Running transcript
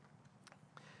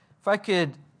If I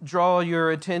could draw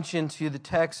your attention to the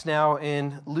text now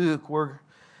in Luke, we're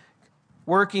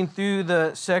working through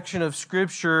the section of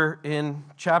Scripture in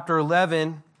chapter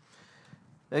 11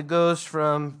 that goes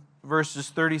from verses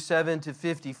 37 to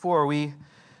 54. We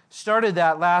started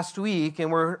that last week,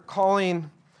 and we're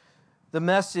calling the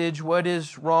message, "What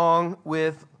is Wrong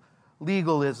with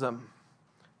Legalism?"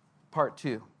 Part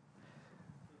 2.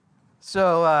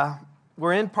 So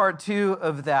we're in part 2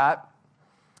 of that.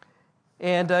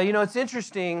 And, it's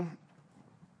interesting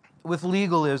with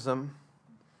legalism.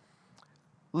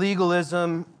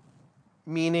 Legalism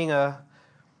meaning a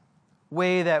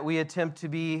way that we attempt to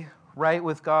be right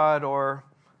with God or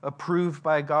approved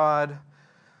by God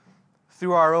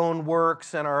through our own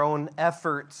works and our own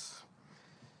efforts,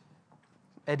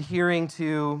 adhering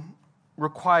to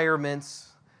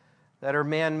requirements that are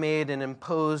man-made and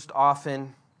imposed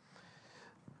often.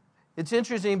 It's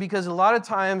interesting because a lot of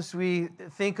times we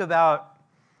think about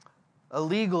a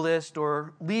legalist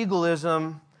or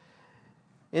legalism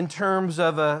in terms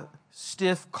of a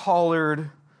stiff-collared,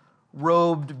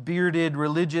 robed, bearded,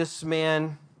 religious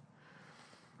man.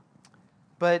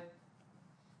 But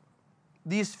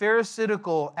these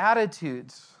pharisaical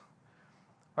attitudes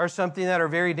are something that are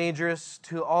very dangerous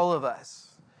to all of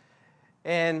us.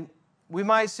 And we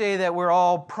might say that we're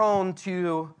all prone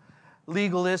to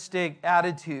legalistic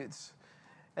attitudes.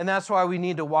 And that's why we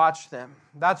need to watch them.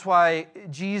 That's why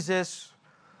Jesus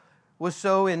was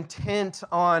so intent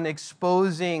on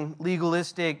exposing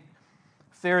legalistic,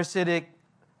 pharisaic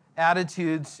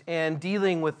attitudes and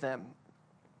dealing with them.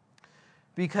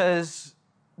 Because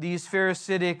these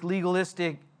pharisaic,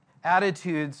 legalistic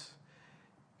attitudes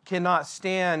cannot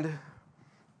stand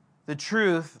the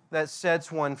truth that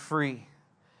sets one free.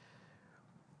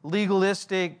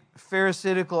 Legalistic,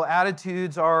 pharisaical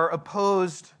attitudes are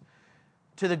opposed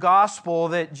to the gospel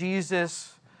that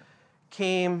Jesus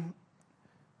came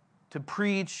to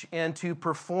preach and to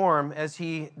perform as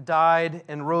he died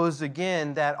and rose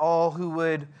again, that all who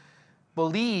would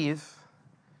believe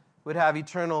would have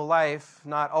eternal life,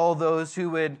 not all those who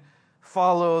would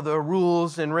follow the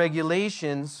rules and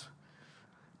regulations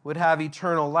would have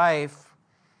eternal life.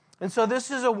 And so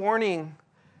this is a warning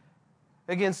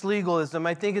against legalism.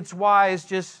 I think it's wise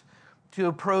just to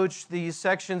approach these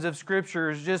sections of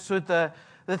Scriptures just with the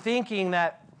thinking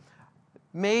that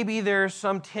maybe there's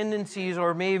some tendencies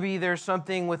or maybe there's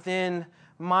something within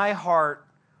my heart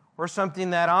or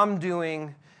something that I'm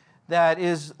doing that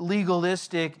is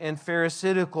legalistic and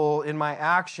pharisaical in my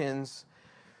actions.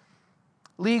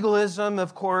 Legalism,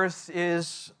 of course,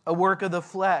 is a work of the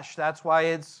flesh. That's why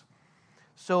it's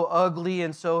so ugly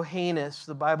and so heinous.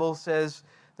 The Bible says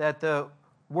that the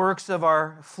works of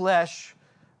our flesh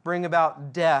bring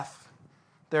about death.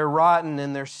 They're rotten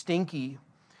and they're stinky.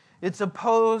 It's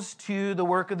opposed to the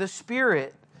work of the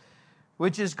Spirit,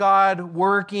 which is God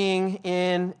working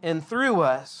in and through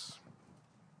us.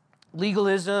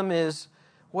 Legalism is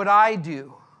what I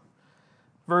do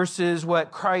versus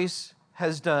what Christ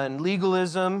has done.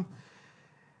 Legalism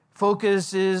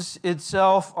focuses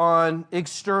itself on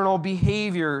external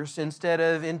behaviors instead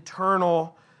of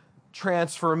internal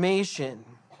transformation.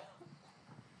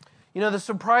 The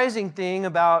surprising thing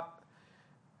about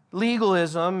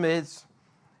legalism is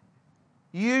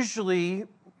usually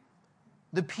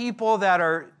the people that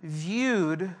are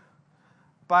viewed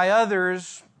by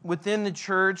others within the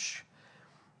church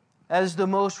as the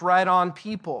most right-on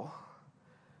people,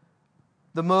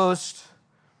 the most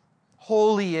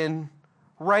holy and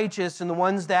righteous, and the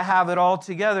ones that have it all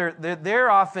together.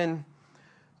 They're often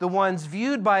the ones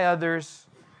viewed by others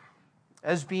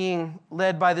as being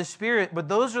led by the Spirit, but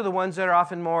those are the ones that are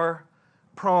often more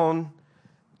prone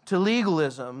to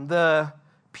legalism. The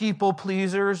people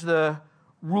pleasers, the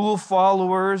rule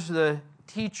followers, the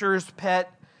teacher's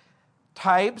pet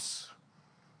types.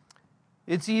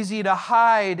 It's easy to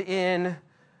hide in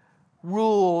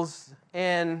rules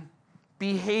and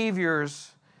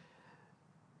behaviors,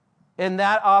 and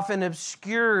that often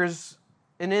obscures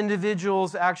an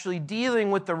individual's actually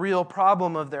dealing with the real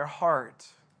problem of their heart.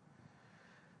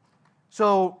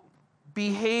 So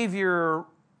behavior,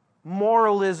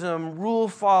 moralism, rule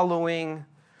following,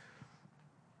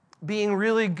 being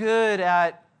really good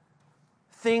at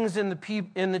things in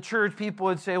the church, people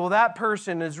would say, well, that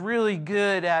person is really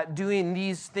good at doing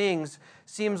these things.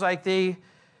 Seems like they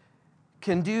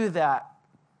can do that.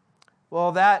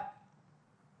 Well, that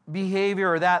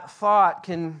behavior or that thought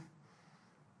can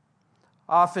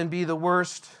often be the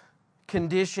worst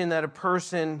condition that a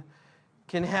person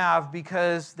can have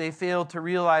because they fail to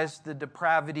realize the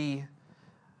depravity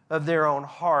of their own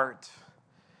heart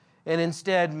and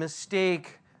instead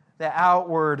mistake the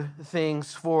outward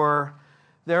things for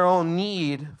their own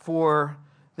need for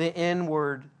the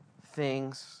inward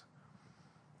things.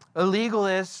 A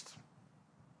legalist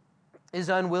is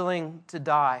unwilling to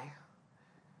die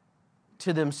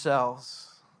to themselves.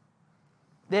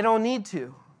 They don't need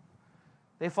to.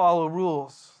 They follow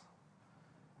rules.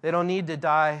 They don't need to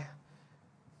die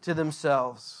to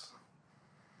themselves.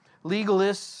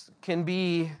 Legalists can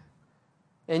be,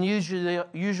 and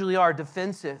usually are,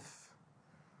 defensive,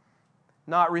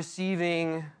 not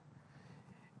receiving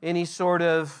any sort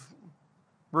of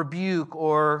rebuke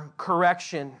or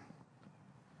correction.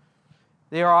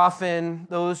 They are often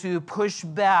those who push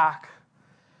back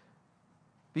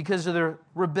because of the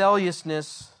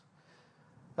rebelliousness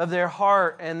of their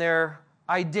heart, and their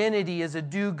identity as a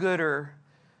do-gooder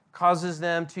causes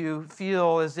them to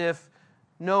feel as if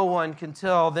no one can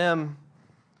tell them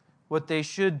what they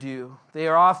should do. They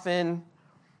are often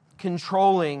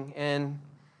controlling, and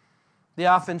they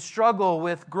often struggle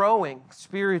with growing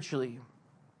spiritually.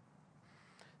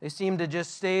 They seem to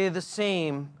just stay the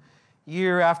same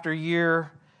year after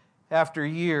year after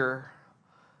year.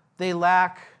 They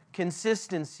lack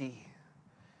consistency,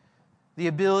 the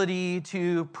ability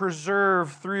to persevere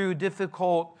through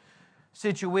difficult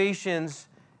situations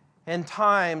and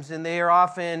times, and they are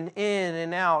often in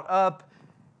and out, up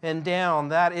and down.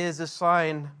 That is a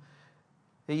sign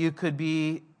that you could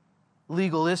be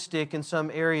legalistic in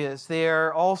some areas. They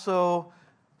are also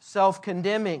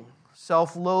self-condemning,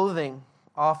 self-loathing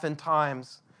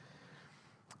oftentimes.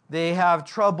 They have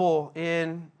trouble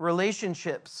in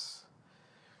relationships.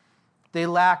 They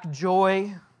lack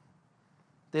joy.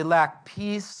 They lack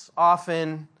peace,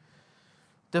 often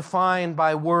defined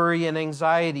by worry and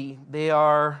anxiety. They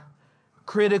are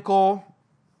critical,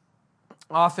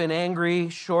 often angry,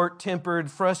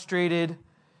 short-tempered, frustrated.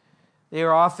 They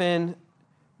are often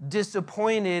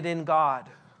disappointed in God.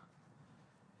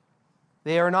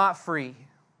 They are not free.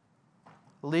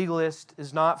 A legalist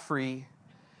is not free.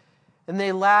 And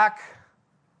they lack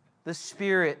the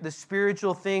Spirit, the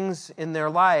spiritual things in their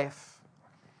life.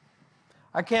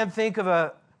 I can't think of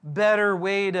a better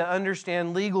way to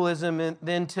understand legalism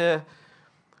than to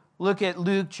look at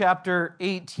Luke chapter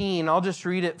 18. I'll just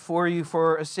read it for you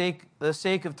for the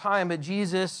sake of time. But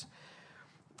Jesus,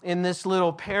 in this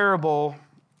little parable,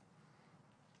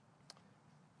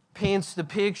 paints the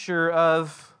picture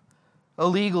of a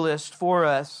legalist for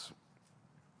us.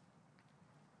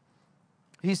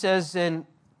 He says, and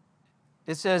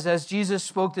it says, as Jesus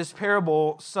spoke this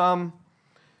parable, some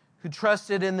who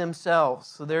trusted in themselves.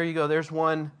 So there you go. There's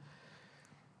one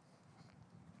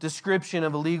description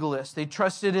of a legalist. They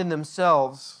trusted in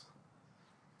themselves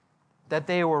that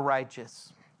they were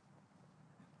righteous.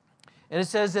 And it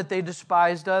says that they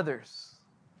despised others.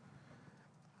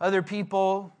 Other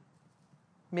people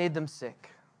made them sick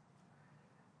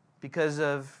because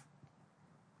of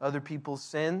other people's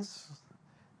sins,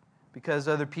 because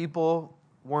other people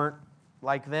weren't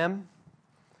like them.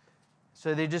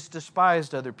 So they just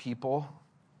despised other people.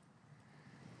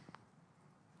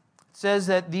 It says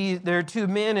that there are two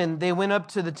men, and they went up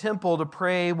to the temple to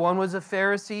pray. One was a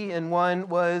Pharisee, and one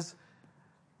was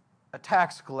a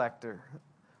tax collector,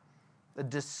 a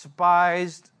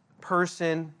despised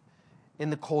person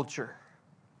in the culture.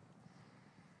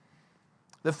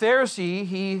 The Pharisee,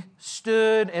 he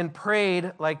stood and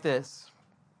prayed like this: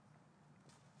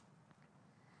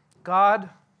 God,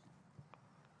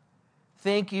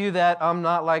 thank you that I'm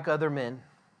not like other men.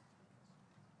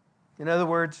 In other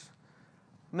words,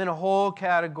 I'm in a whole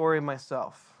category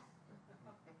myself.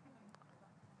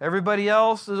 Everybody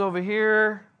else is over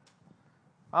here.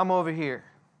 I'm over here.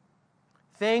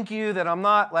 Thank you that I'm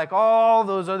not like all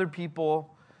those other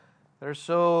people that are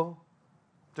so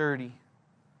dirty,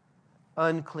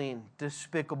 unclean,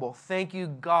 despicable. Thank you,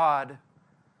 God,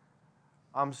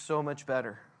 I'm so much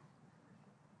better.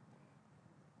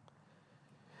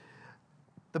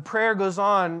 The prayer goes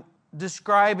on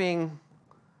describing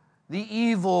the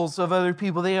evils of other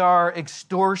people. They are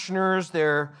extortioners,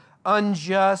 they're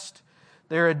unjust,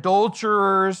 they're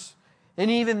adulterers, and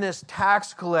even this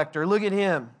tax collector. Look at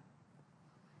him.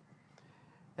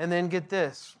 And then get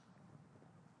this.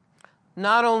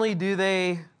 Not only do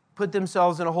they put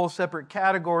themselves in a whole separate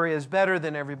category as better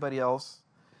than everybody else,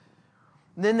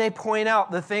 then they point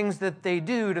out the things that they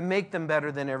do to make them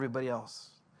better than everybody else.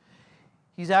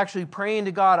 He's actually praying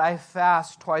to God, I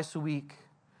fast twice a week.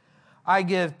 I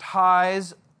give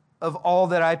tithes of all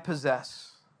that I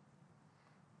possess.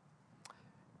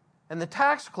 And the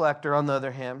tax collector, on the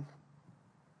other hand,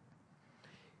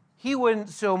 he wouldn't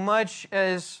so much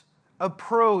as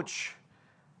approach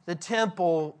the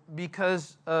temple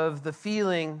because of the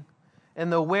feeling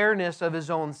and the awareness of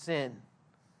his own sin.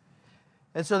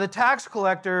 And so the tax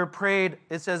collector prayed,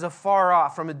 it says, afar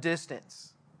off, from a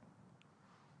distance.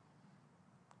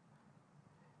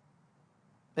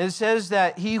 And it says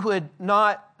that he would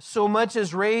not so much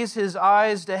as raise his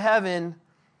eyes to heaven,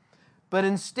 but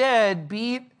instead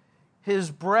beat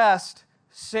his breast,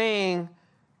 saying,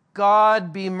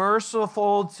 God, be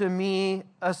merciful to me,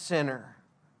 a sinner.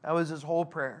 That was his whole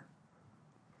prayer.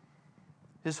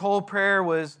 His whole prayer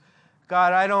was,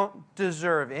 God, I don't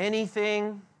deserve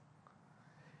anything.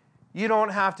 You don't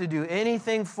have to do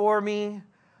anything for me.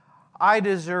 I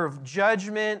deserve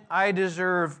judgment. I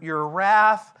deserve your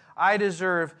wrath. I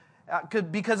deserve,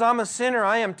 because I'm a sinner,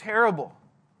 I am terrible.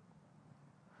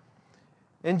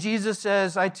 And Jesus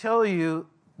says, I tell you,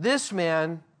 this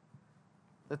man,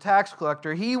 the tax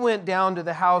collector, he went down to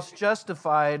the house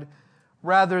justified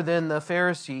rather than the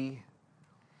Pharisee.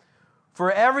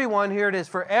 For everyone, here it is,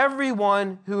 for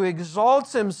everyone who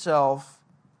exalts himself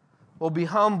will be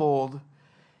humbled,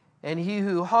 and he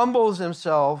who humbles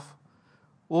himself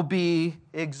will be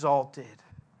exalted.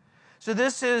 So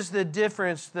this is the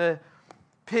difference, the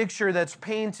picture that's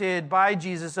painted by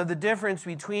Jesus of the difference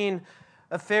between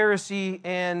a Pharisee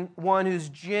and one who's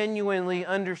genuinely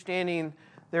understanding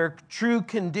their true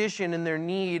condition and their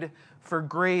need for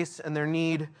grace and their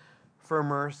need for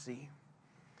mercy.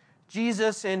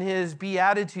 Jesus, in his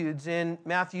Beatitudes in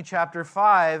Matthew chapter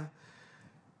 5,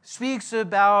 speaks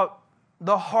about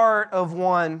the heart of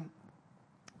one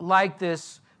like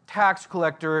this tax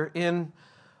collector in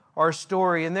our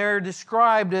story. And they're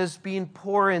described as being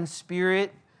poor in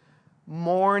spirit,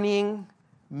 mourning,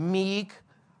 meek,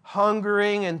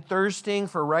 hungering and thirsting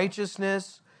for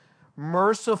righteousness,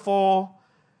 merciful,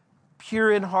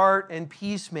 pure in heart, and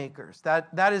peacemakers.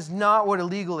 That is not what a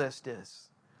legalist is.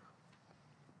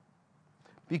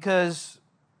 Because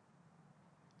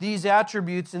these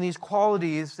attributes and these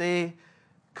qualities, they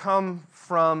come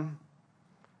from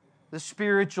the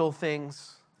spiritual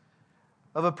things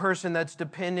of a person that's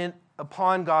dependent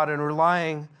upon God and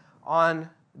relying on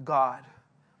God.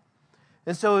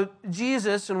 And so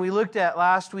Jesus, and we looked at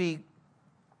last week,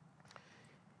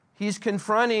 he's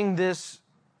confronting this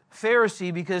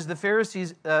Pharisee because the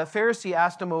Pharisee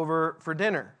asked him over for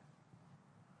dinner.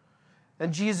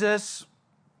 And Jesus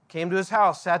came to his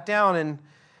house, sat down, and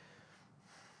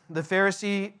the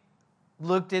Pharisee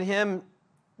looked at him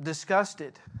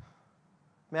disgusted.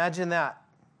 Imagine that.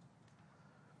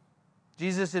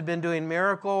 Jesus had been doing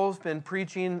miracles, been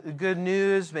preaching the good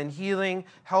news, been healing,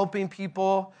 helping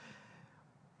people.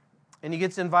 And he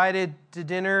gets invited to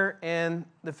dinner, and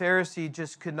the Pharisee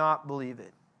just could not believe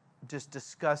it. Just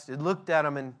disgusted. Looked at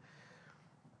him and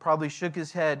probably shook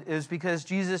his head. It was because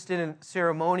Jesus didn't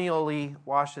ceremonially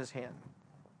wash his hand.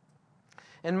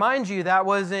 And mind you, that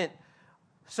wasn't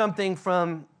something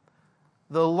from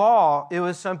the law. It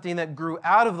was something that grew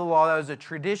out of the law. That was a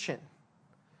tradition.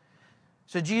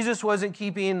 So Jesus wasn't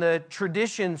keeping the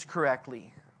traditions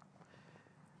correctly.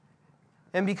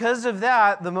 And because of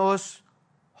that, the most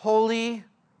holy,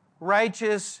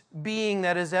 righteous being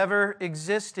that has ever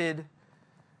existed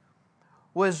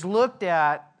was looked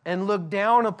at and looked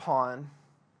down upon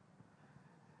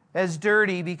as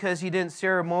dirty because he didn't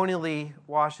ceremonially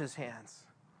wash his hands.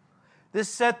 This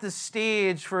set the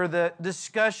stage for the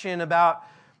discussion about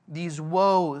these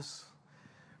woes,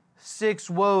 6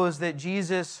 woes that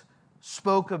Jesus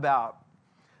spoke about.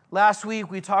 Last week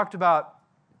we talked about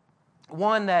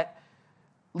one, that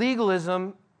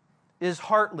legalism is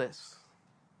heartless.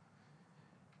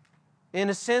 In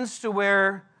a sense to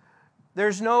where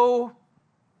there's no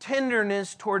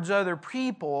tenderness towards other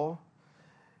people,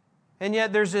 and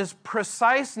yet there's this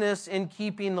preciseness in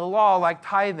keeping the law, like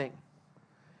tithing.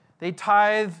 They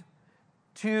tithe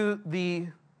to the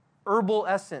herbal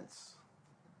essence.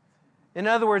 In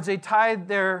other words, they tithed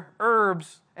their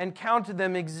herbs and counted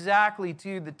them exactly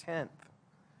to the 10th.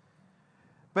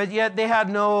 But yet they had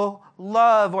no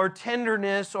love or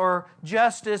tenderness or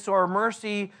justice or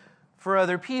mercy for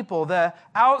other people. The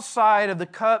outside of the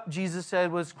cup, Jesus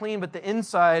said, was clean, but the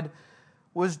inside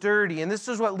was dirty. And this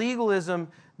is what legalism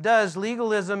does.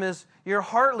 Legalism is you're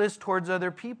heartless towards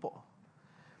other people.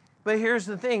 But here's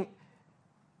the thing.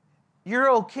 You're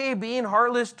okay being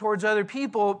heartless towards other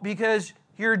people because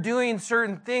you're doing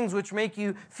certain things which make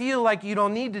you feel like you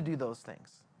don't need to do those things.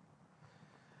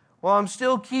 Well, I'm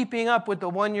still keeping up with the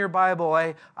one-year Bible.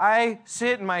 I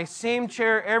sit in my same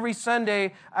chair every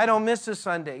Sunday. I don't miss a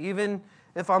Sunday. Even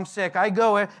if I'm sick, I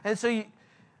go. And so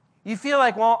you feel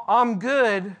like, well, I'm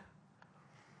good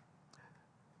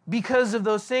because of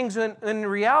those things. When in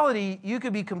reality, you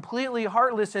could be completely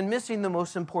heartless and missing the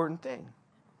most important thing.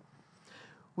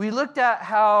 We looked at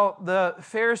how the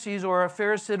Pharisees, or a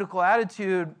Pharisaical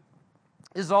attitude,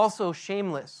 is also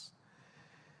shameless,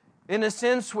 in a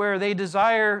sense where they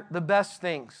desire the best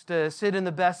things, to sit in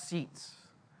the best seats.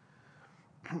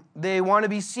 They want to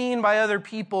be seen by other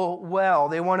people well.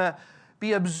 They want to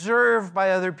be observed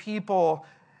by other people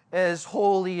as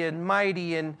holy and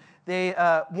mighty, and they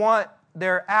want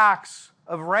their acts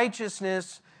of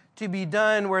righteousness to be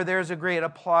done where there's a great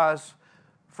applause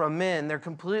from men. They're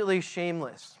completely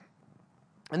shameless.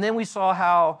 And then we saw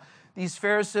how these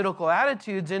pharisaical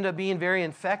attitudes end up being very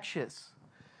infectious.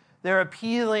 They're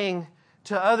appealing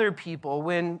to other people.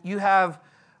 When you have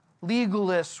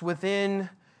legalists within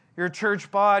your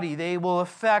church body, they will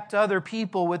affect other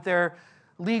people with their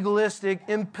legalistic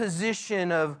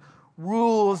imposition of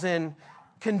rules and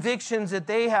convictions that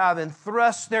they have, and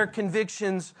thrust their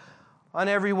convictions on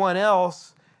everyone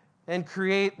else and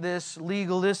create this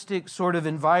legalistic sort of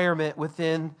environment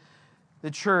within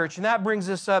the church. And that brings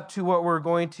us up to what we're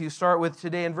going to start with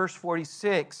today in verse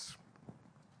 46.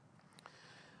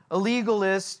 A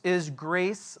legalist is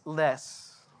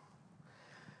graceless.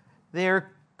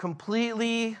 They're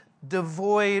completely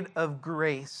devoid of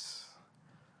grace.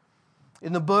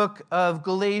 In the book of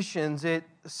Galatians, it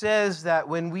says that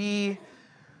when we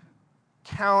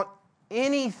count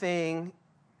anything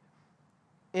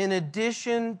in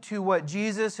addition to what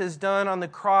Jesus has done on the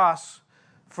cross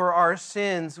for our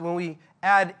sins, when we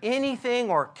add anything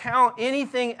or count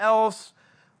anything else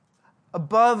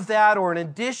above that or in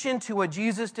addition to what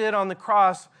Jesus did on the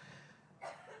cross,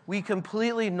 we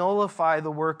completely nullify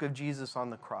the work of Jesus on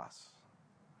the cross.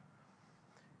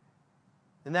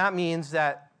 And that means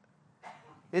that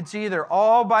it's either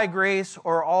all by grace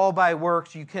or all by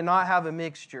works. You cannot have a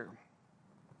mixture.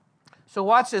 So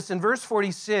watch this. In verse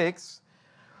 46,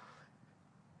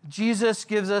 Jesus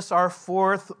gives us our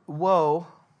fourth woe,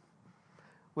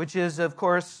 which is, of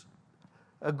course,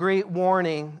 a great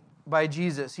warning by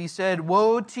Jesus. He said,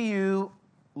 "Woe to you,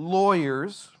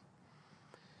 lawyers."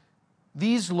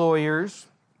 These lawyers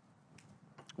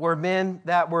were men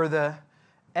that were the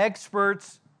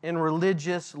experts in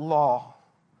religious law.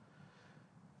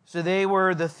 So they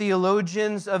were the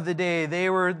theologians of the day. They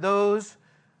were those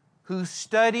who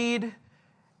studied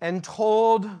and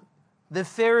told the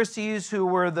Pharisees, who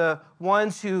were the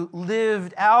ones who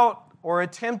lived out or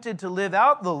attempted to live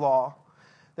out the law.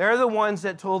 They're the ones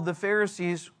that told the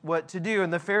Pharisees what to do,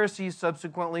 and the Pharisees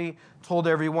subsequently told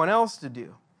everyone else to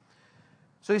do.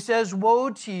 So he says, "Woe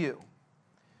to you,"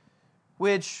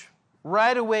 which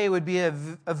right away would be a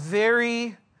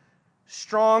very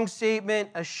strong statement,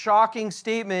 a shocking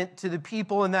statement to the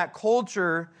people in that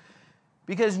culture,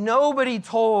 because nobody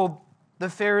told the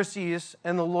Pharisees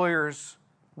and the lawyers,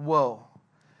 woe.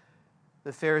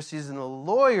 The Pharisees and the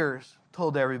lawyers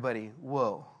told everybody,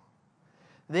 woe.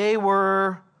 They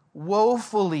were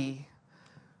woefully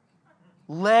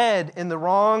led in the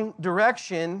wrong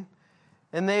direction,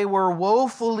 and they were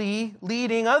woefully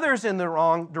leading others in the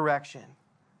wrong direction.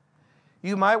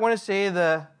 You might want to say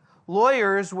the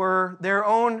lawyers were their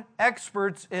own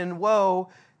experts in woe,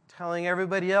 telling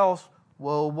everybody else,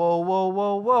 woe, woe, woe,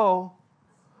 woe, woe.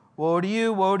 Woe to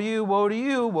you, woe to you, woe to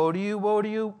you, woe to you, woe to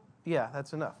you. Yeah,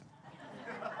 that's enough.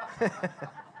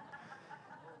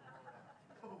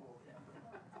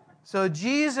 So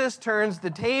Jesus turns the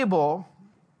table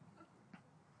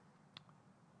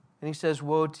and he says,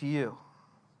 woe to you.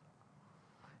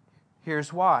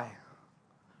 Here's why.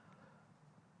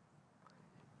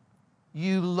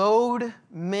 You load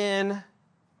men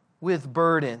with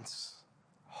burdens,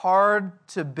 hard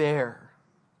to bear.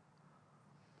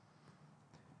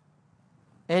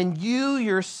 And you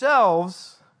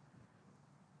yourselves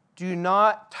do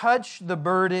not touch the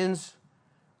burdens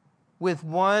with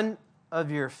one of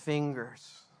your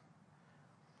fingers.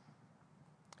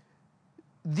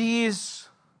 These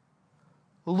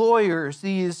lawyers,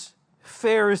 these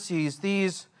Pharisees,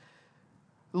 these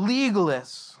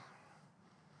legalists,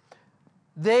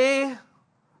 they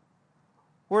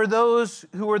were those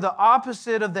who were the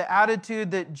opposite of the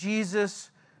attitude that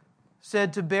Jesus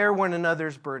said to bear one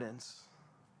another's burdens.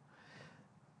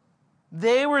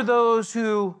 They were those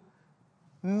who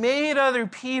made other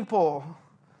people,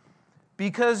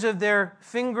 because of their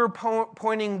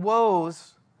finger-pointing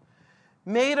woes,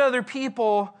 made other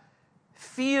people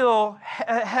feel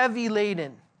heavy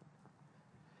laden,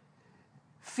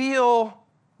 feel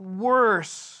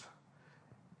worse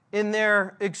in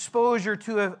their exposure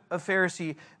to a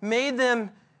Pharisee, made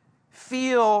them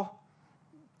feel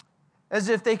as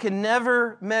if they could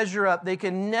never measure up, they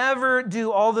could never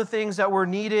do all the things that were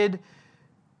needed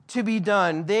to be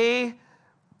done. They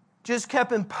just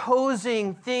kept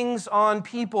imposing things on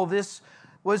people. This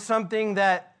was something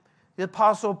that the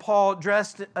Apostle Paul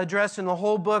addressed in the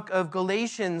whole book of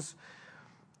Galatians,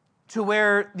 to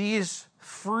where these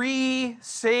free,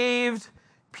 saved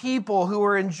people who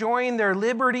were enjoying their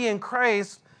liberty in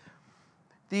Christ,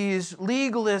 these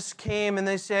legalists came and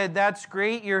they said, that's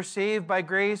great, you're saved by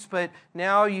grace, but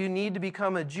now you need to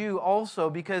become a Jew also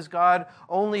because God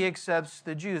only accepts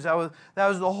the Jews. That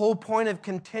was the whole point of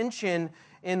contention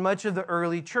in much of the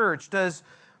early church. Does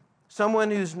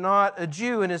someone who's not a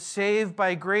Jew and is saved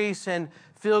by grace and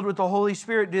filled with the Holy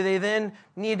Spirit, do they then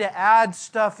need to add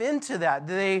stuff into that?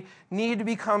 Do they need to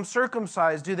become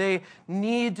circumcised? Do they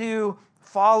need to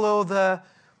follow the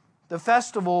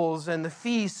festivals and the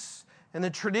feasts and the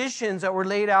traditions that were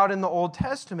laid out in the Old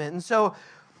Testament? And so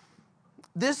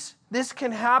this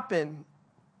can happen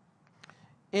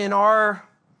in our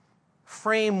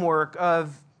framework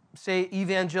of, say,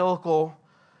 evangelical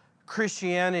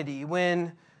Christianity,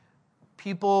 when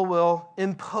people will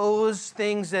impose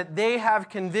things that they have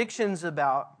convictions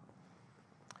about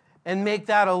and make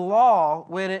that a law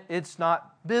when it's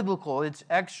not biblical. It's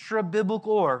extra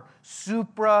biblical or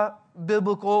supra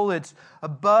biblical. It's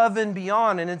above and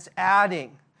beyond, and it's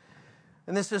adding.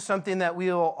 And this is something that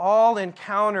we will all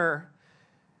encounter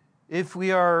if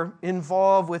we are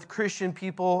involved with Christian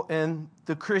people and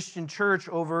the Christian church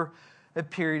over a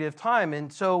period of time.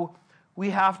 And so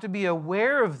we have to be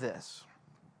aware of this.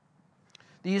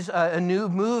 A new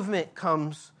movement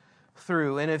comes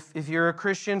through. And if you're a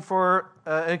Christian for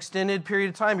an extended period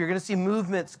of time, you're going to see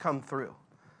movements come through.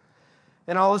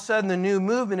 And all of a sudden, the new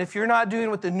movement, if you're not doing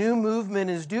what the new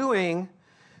movement is doing,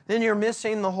 then you're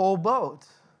missing the whole boat.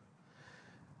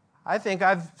 I think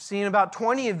I've seen about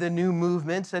 20 of the new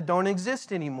movements that don't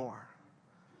exist anymore.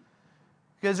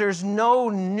 Because there's no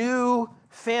new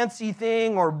fancy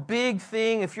thing or big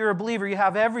thing. If you're a believer, you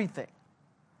have everything.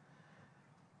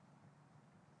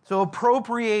 So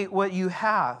appropriate what you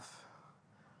have.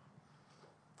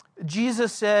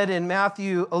 Jesus said in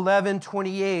Matthew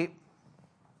 11:28,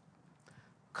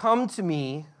 "Come to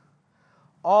me,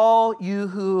 all you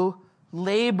who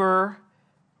labor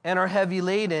and are heavy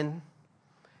laden,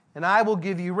 and I will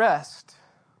give you rest.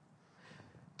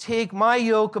 Take my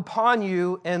yoke upon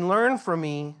you and learn from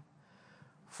me,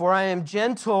 for I am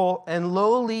gentle and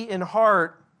lowly in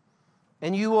heart,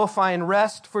 and you will find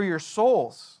rest for your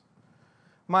souls.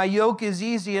 My yoke is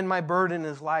easy and my burden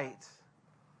is light."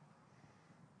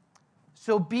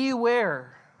 So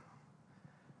beware,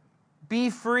 be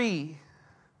free,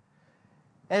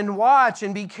 and watch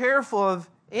and be careful of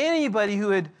anybody who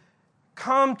would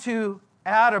come to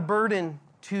add a burden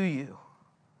to you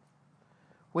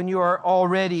when you are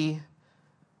already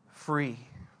free.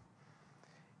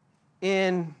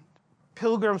 In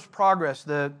Pilgrim's Progress,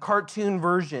 the cartoon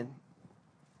version,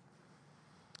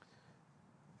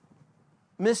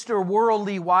 Mr.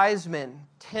 Worldly Wiseman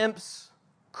tempts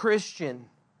Christian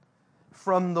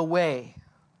from the way.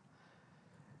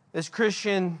 This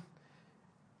Christian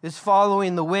is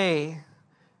following the way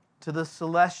to the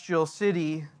celestial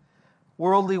city.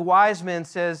 Worldly Wiseman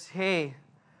says, "Hey,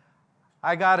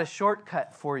 I got a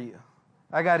shortcut for you.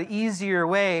 I got an easier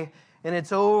way, and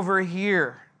it's over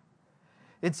here.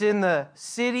 It's in the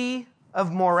city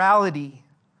of morality,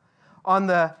 on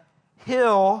the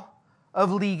hill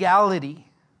of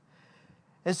legality."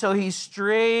 And so he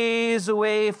strays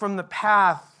away from the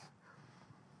path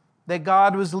that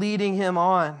God was leading him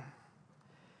on,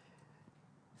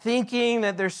 thinking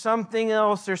that there's something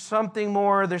else, there's something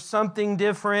more, there's something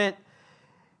different.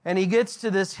 And he gets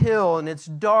to this hill, and it's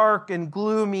dark and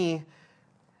gloomy,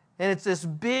 and it's this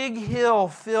big hill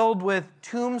filled with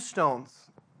tombstones.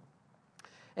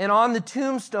 And on the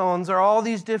tombstones are all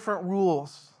these different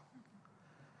rules.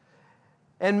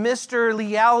 And Mr.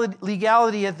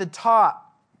 Legality at the top,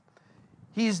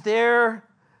 he's there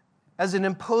as an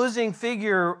imposing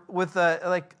figure with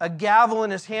a gavel in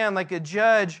his hand like a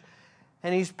judge,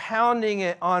 and he's pounding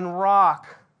it on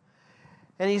rock.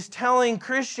 And he's telling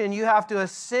Christian, you have to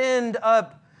ascend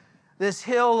up this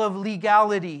hill of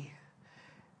legality.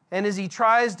 And as he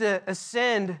tries to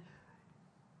ascend,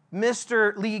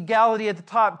 Mr. Legality at the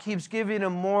top keeps giving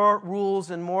him more rules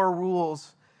and more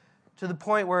rules to the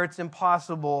point where it's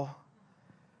impossible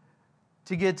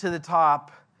to get to the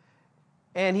top.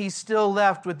 And he's still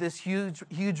left with this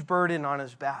huge burden on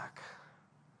his back.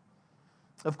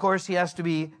 Of course, he has to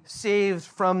be saved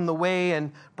from the way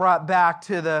and brought back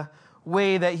to the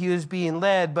way that he was being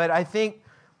led. But I think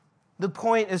the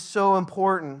point is so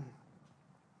important.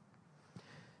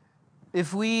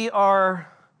 If we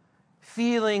are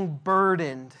feeling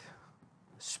burdened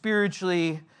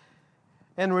spiritually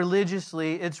and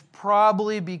religiously, it's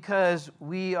probably because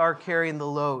we are carrying the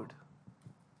load.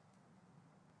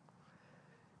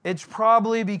 It's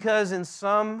probably because in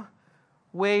some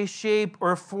way, shape,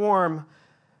 or form,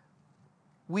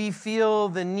 we feel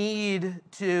the need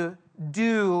to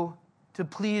do to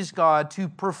please God, to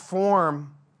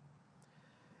perform.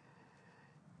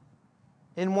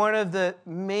 And one of the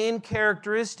main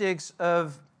characteristics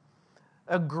of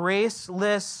a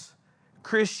graceless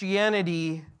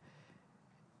Christianity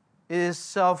is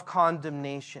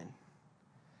self-condemnation.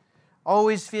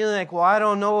 Always feeling like, well, I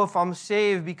don't know if I'm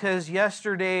saved because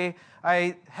yesterday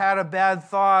I had a bad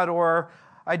thought, or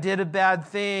I did a bad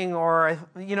thing, or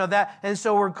that. And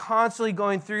so we're constantly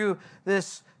going through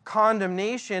this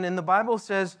condemnation. And the Bible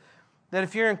says that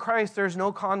if you're in Christ, there's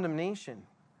no condemnation.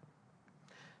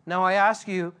 Now I ask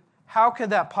you, how could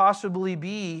that possibly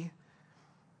be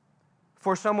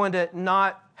for someone to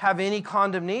not have any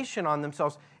condemnation on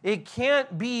themselves? It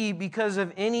can't be because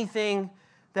of anything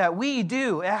that we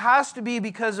do. It has to be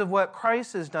because of what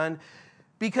Christ has done,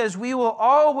 because we will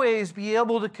always be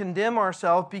able to condemn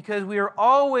ourselves, because we are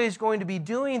always going to be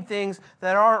doing things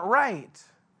that aren't right.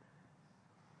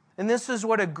 And this is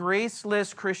what a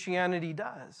graceless Christianity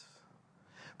does.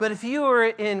 But if you are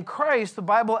in Christ, the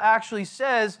Bible actually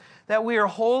says that we are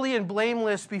holy and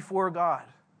blameless before God.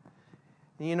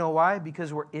 And you know why?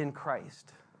 Because we're in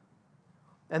Christ.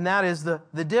 And that is the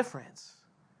difference.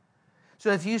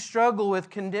 So if you struggle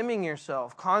with condemning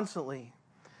yourself constantly,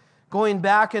 going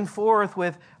back and forth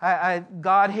with,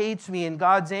 God hates me and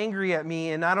God's angry at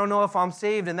me and I don't know if I'm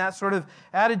saved, and that sort of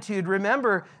attitude,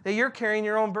 remember that you're carrying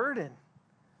your own burden.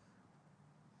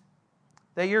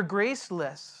 That you're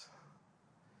graceless.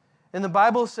 And the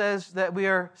Bible says that we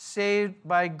are saved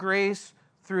by grace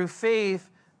through faith,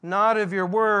 not of your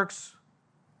works,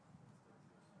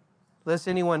 lest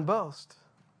anyone boast.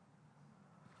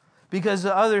 Because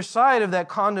the other side of that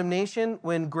condemnation,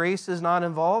 when grace is not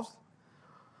involved,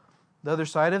 the other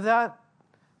side of that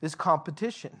is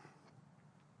competition.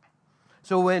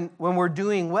 So when we're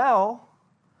doing well,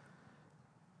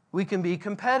 we can be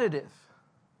competitive.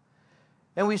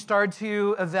 And we start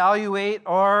to evaluate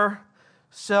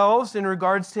ourselves in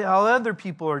regards to how other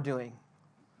people are doing.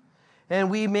 And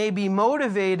we may be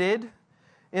motivated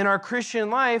in our Christian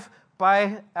life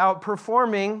by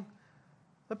outperforming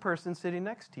the person sitting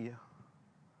next to you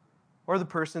or the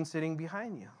person sitting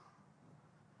behind you.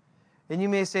 And you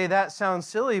may say, that sounds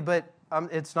silly, but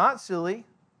it's not silly.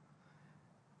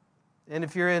 And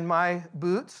if you're in my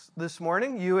boots this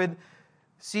morning, you would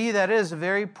see that it is a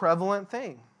very prevalent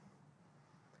thing.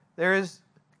 There is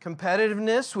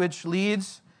competitiveness, which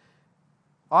leads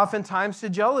oftentimes to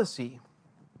jealousy.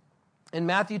 In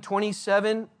Matthew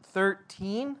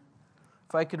 27:13,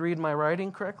 if I could read my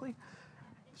writing correctly,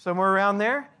 somewhere around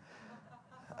there,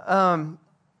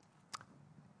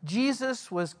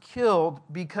 Jesus was killed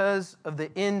because of the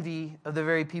envy of the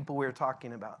very people we were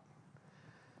talking about.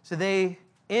 So they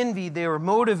were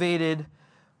motivated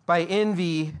by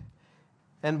envy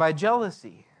and by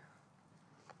jealousy.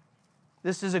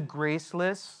 This is a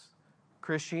graceless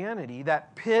Christianity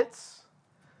that pits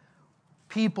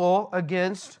people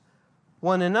against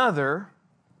one another,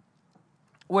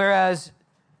 whereas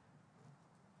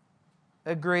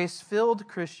a grace-filled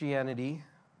Christianity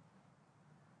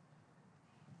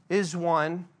is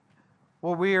one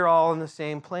where we are all in the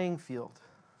same playing field.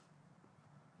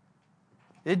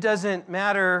 It doesn't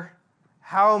matter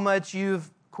how much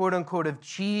you've, quote-unquote,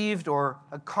 achieved or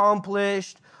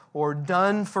accomplished or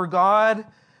done for God.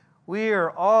 We are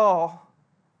all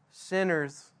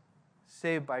sinners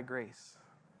saved by grace.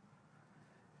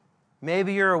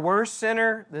 Maybe you're a worse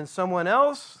sinner than someone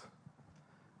else,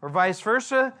 or vice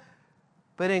versa,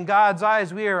 but in God's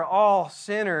eyes, we are all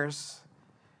sinners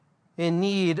in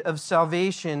need of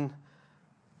salvation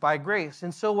by grace.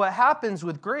 And so what happens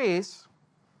with grace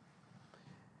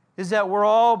is that we're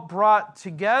all brought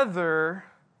together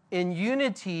in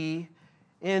unity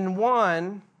in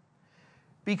one,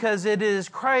 because it is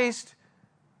Christ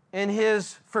and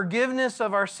His forgiveness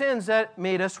of our sins that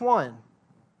made us one.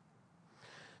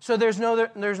 So there's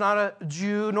not a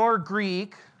Jew nor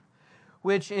Greek,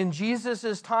 which in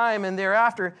Jesus' time and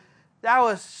thereafter, that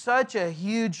was such a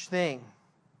huge thing.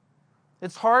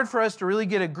 It's hard for us to really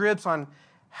get a grip on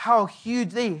how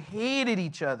huge they hated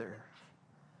each other.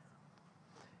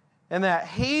 And that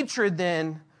hatred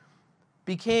then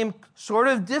became sort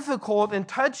of difficult and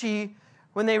touchy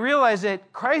when they realized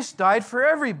that Christ died for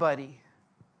everybody.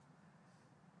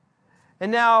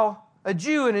 And now a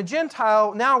Jew and a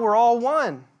Gentile, now we're all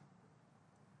one.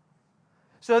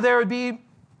 So there would be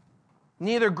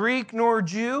neither Greek nor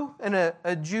Jew, and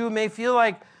a Jew may feel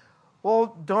like,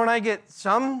 well, don't I get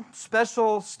some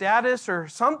special status or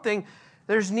something?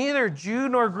 There's neither Jew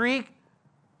nor Greek,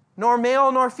 nor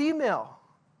male nor female.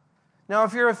 Now,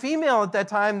 if you're a female at that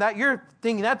time, that you're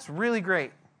thinking that's really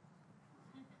great.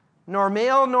 nor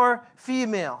male nor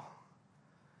female.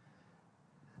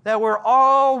 That we're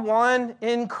all one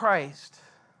in Christ.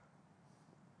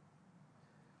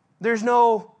 There's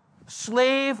no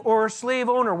slave or slave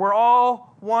owner. We're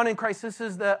all one in Christ. This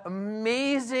is the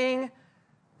amazing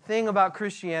thing about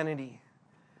Christianity.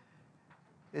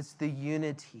 It's the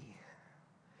unity.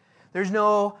 There's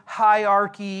no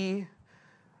hierarchy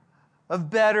of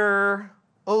better,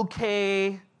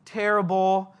 okay,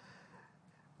 terrible.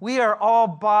 We are all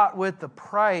bought with the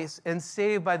price and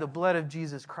saved by the blood of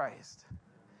Jesus Christ.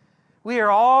 We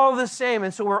are all the same,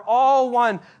 and so we're all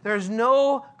one. There's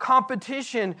no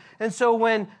competition. And so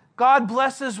when God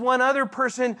blesses one other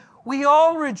person, we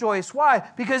all rejoice. Why?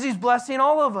 Because He's blessing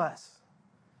all of us.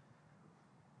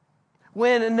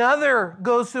 When another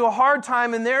goes through a hard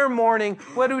time in their mourning,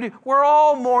 what do? We're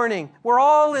all mourning. We're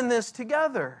all in this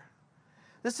together.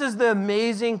 This is the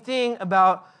amazing thing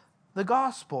about the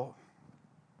gospel.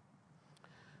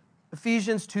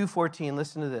 Ephesians 2:14,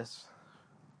 listen to this.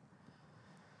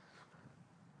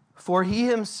 For He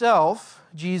Himself,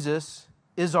 Jesus,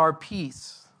 is our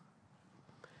peace,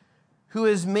 who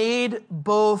has made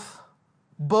both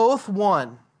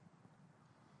one,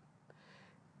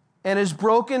 and has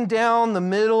broken down the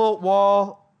middle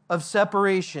wall of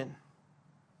separation.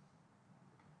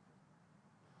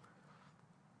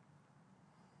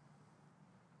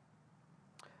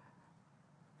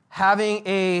 Having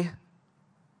a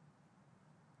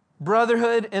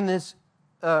brotherhood in this,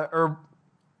 I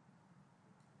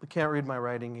can't read my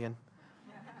writing again.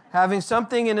 Having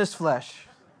something in His flesh.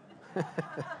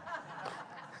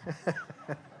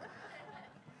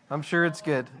 I'm sure it's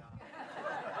good.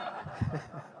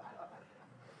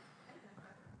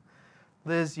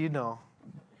 Liz, you know,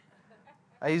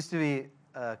 I used to be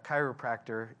a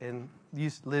chiropractor, and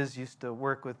Liz used to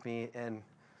work with me, and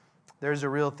there's a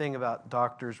real thing about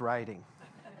doctors writing.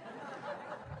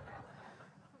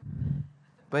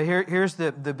 But here's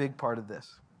the big part of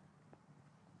this.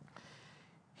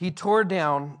 He tore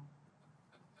down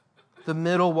the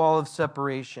middle wall of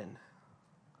separation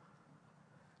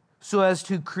so as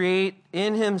to create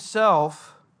in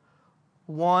Himself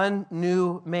one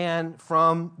new man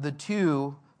from the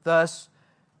two, thus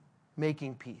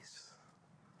making peace.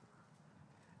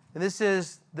 And this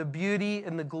is the beauty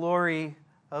and the glory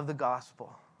of the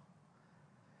gospel.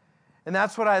 And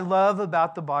that's what I love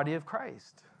about the body of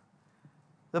Christ.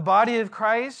 The body of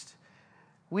Christ,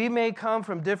 we may come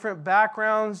from different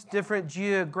backgrounds, different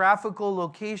geographical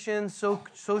locations,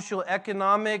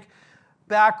 socioeconomic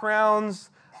backgrounds,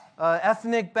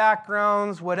 ethnic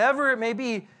backgrounds, whatever it may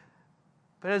be.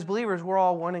 But as believers, we're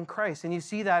all one in Christ. And you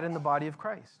see that in the body of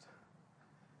Christ.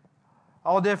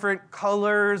 All different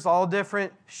colors, all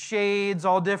different shades,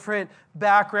 all different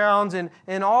backgrounds,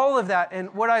 and all of that.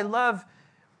 And what I love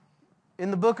in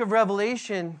the book of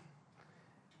Revelation,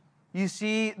 you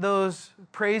see those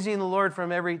praising the Lord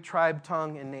from every tribe,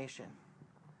 tongue, and nation.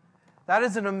 That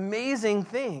is an amazing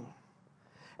thing.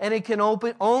 And it can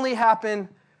only happen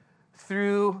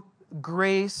through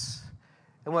grace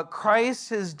and what Christ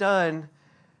has done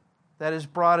that has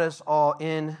brought us all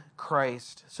in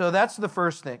Christ. So that's the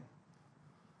first thing.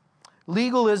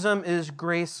 Legalism is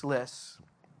graceless.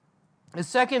 The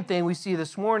second thing we see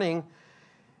this morning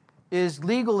is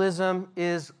legalism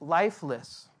is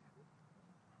lifeless.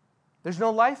 There's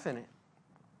no life in it.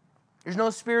 There's no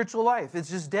spiritual life. It's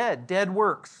just dead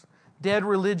works, dead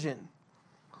religion.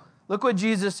 Look what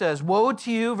Jesus says. Woe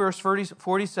to you, verse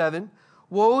 47,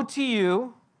 woe to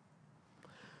you,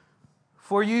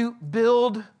 for you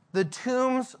build the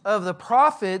tombs of the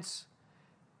prophets,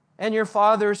 and your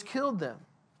fathers killed them.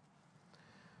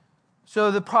 So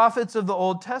the prophets of the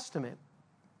Old Testament,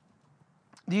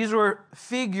 these were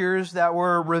figures that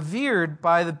were revered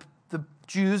by the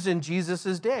Jews in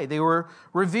Jesus' day. They were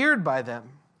revered by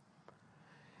them.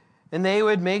 And they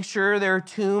would make sure their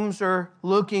tombs are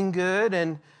looking good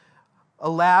and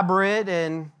elaborate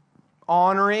and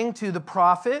honoring to the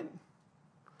prophet.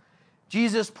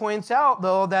 Jesus points out,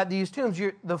 though, that these tombs,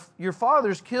 your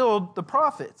fathers killed the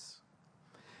prophets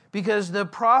because the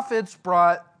prophets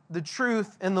brought the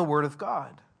truth and the word of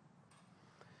God.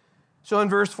 So in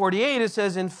verse 48, it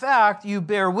says, in fact, you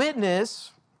bear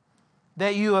witness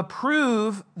that you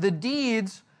approve the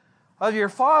deeds of your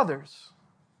fathers.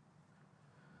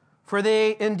 For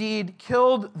they indeed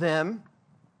killed them,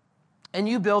 and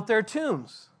you built their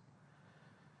tombs.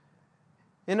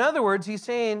 In other words, he's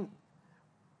saying,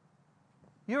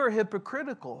 you are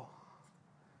hypocritical.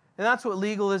 And that's what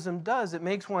legalism does. It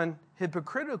makes one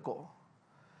hypocritical.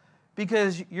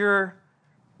 Because you're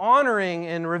honoring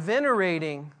and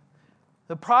venerating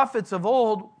the prophets of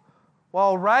old,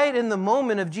 while right in the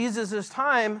moment of Jesus'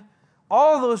 time,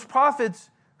 all those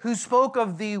prophets who spoke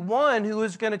of the one who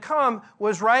was going to come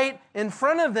was right in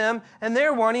front of them, and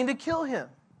they're wanting to kill him.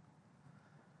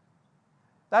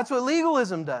 That's what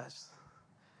legalism does.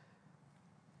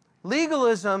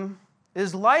 Legalism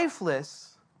is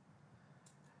lifeless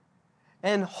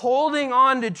and holding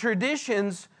on to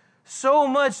traditions so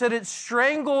much that it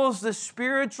strangles the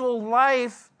spiritual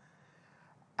life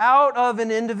out of an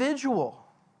individual.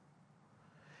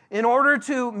 In order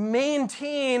to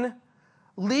maintain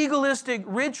legalistic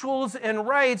rituals and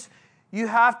rites, you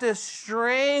have to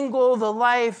strangle the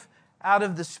life out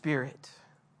of the spirit.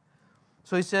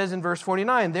 So he says in verse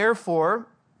 49, therefore,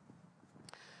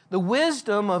 the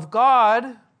wisdom of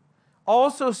God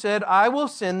also said, I will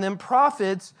send them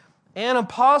prophets and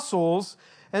apostles,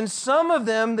 and some of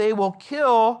them they will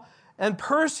kill and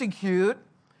persecute,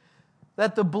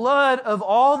 that the blood of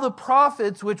all the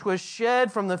prophets which was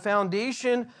shed from the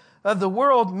foundation of the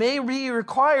world may be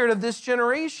required of this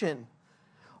generation.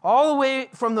 All the way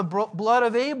from the blood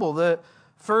of Abel, the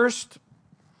first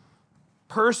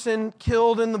person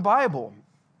killed in the Bible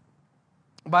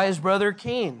by his brother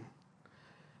Cain.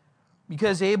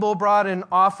 Because Abel brought an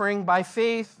offering by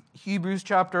faith, Hebrews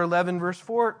chapter 11 verse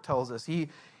 4 tells us. He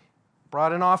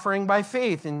brought an offering by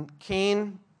faith, and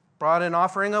Cain brought an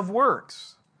offering of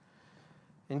works.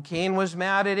 And Cain was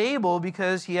mad at Abel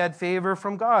because he had favor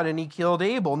from God, and he killed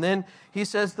Abel. And then he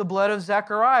says the blood of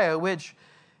Zechariah, which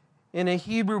in a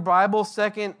Hebrew Bible,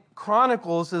 2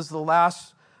 Chronicles is the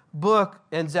last book,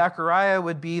 and Zechariah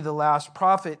would be the last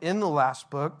prophet in the last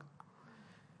book.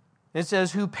 It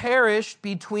says, who perished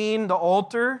between the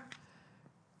altar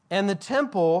and the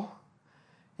temple.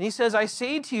 And he says, I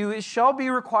say to you, it shall be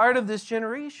required of this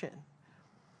generation.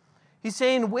 He's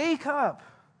saying, wake up.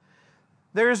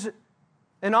 There's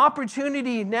an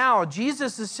opportunity now.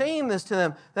 Jesus is saying this to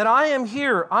them, that I am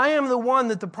here. I am the one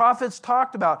that the prophets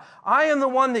talked about. I am the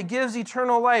one that gives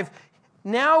eternal life.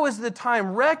 Now is the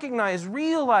time. Recognize,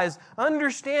 realize,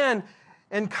 understand,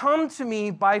 and come to me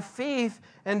by faith,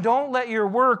 and don't let your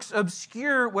works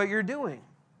obscure what you're doing.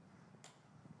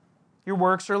 Your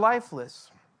works are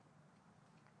lifeless.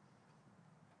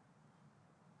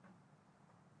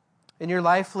 And your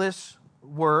lifeless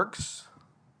works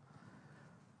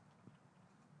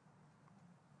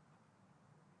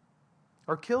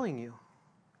are killing you,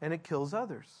 and it kills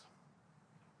others.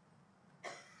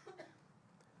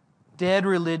 Dead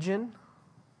religion,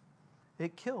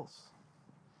 it kills.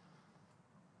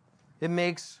 It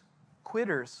makes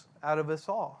quitters out of us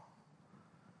all.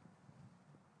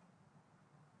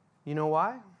 You know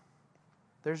why?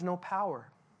 There's no power.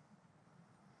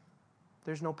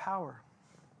 There's no power.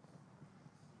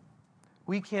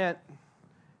 We can't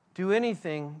do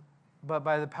anything but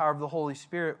by the power of the Holy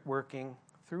Spirit working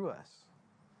through us.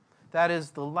 That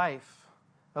is the life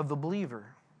of the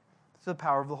believer. It's the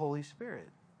power of the Holy Spirit.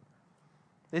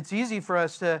 It's easy for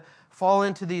us to fall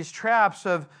into these traps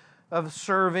of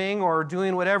serving or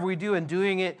doing whatever we do and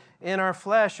doing it in our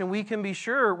flesh, and we can be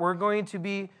sure we're going to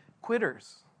be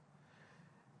quitters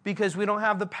because we don't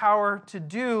have the power to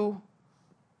do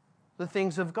the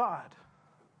things of God.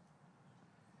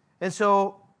 And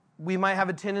so we might have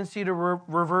a tendency to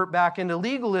revert back into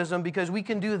legalism because we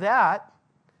can do that,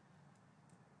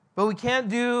 but we can't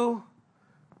do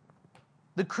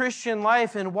the Christian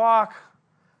life and walk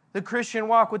the Christian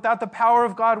walk without the power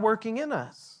of God working in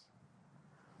us.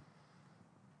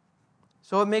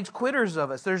 So it makes quitters of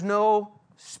us. There's no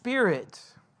spirit.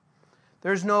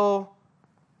 There's no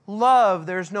love.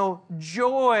 There's no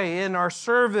joy in our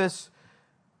service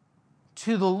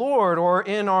to the Lord or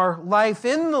in our life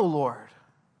in the Lord.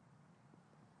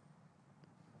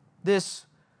 This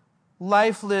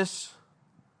lifeless,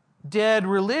 dead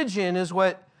religion is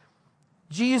what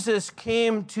Jesus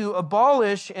came to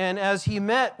abolish, and as he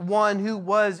met one who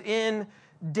was in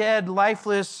dead,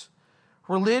 lifeless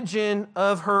religion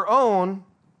of her own,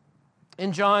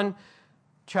 in John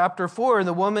chapter 4,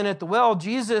 the woman at the well,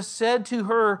 Jesus said to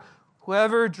her,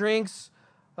 whoever drinks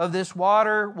of this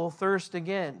water will thirst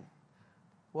again.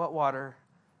 What water?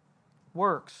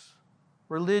 Works,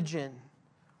 religion,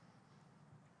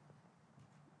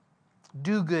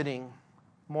 do-gooding,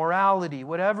 morality,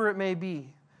 whatever it may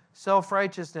be,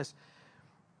 self-righteousness.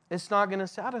 It's not going to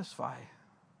satisfy.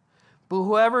 But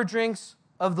whoever drinks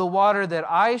of the water that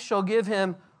I shall give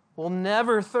him will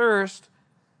never thirst,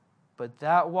 but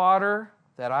that water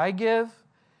that I give,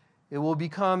 it will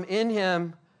become in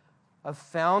him a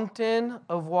fountain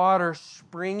of water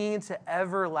springing into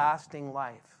everlasting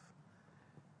life.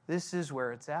 This is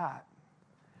where it's at.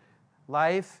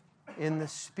 Life in the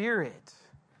Spirit.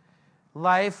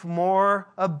 Life more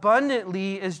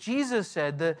abundantly, as Jesus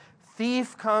said, the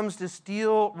thief comes to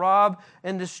steal, rob,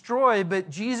 and destroy, but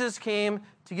Jesus came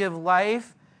to give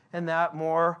life, and that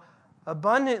more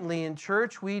abundantly. In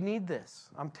church, we need this.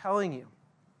 I'm telling you.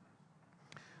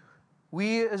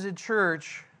 We as a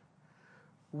church,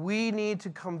 we need to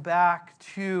come back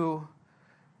to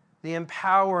the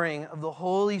empowering of the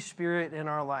Holy Spirit in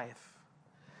our life.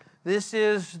 This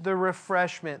is the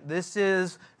refreshment. This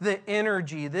is the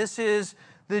energy. This is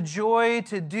the joy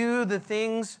to do the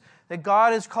things that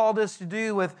God has called us to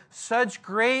do with such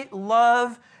great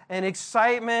love and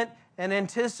excitement and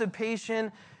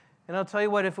anticipation. And I'll tell you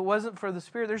what, if it wasn't for the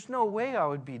Spirit, there's no way I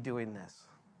would be doing this.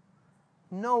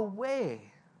 No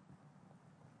way.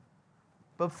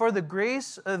 But for the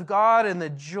grace of God and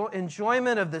the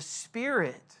enjoyment of the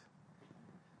Spirit,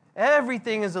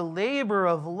 everything is a labor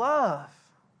of love,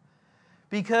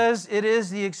 because it is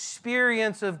the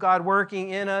experience of God working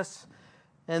in us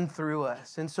and through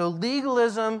us. And so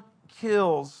legalism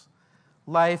kills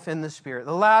life in the Spirit.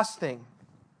 The last thing.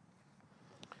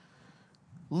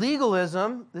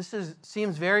 Legalism,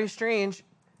 seems very strange,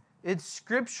 it's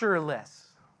scriptureless.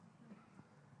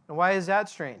 And why is that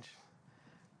strange?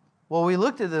 Well, we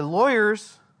looked at the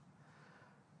lawyers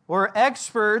were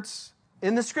experts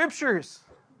in the Scriptures.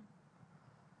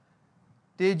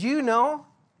 Did you know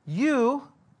you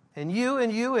and you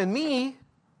and you and me,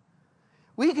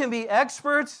 we can be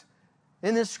experts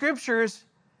in the Scriptures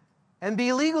and be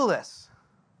legalists?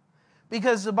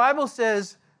 Because the Bible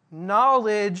says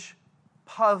knowledge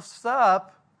puffs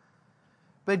up,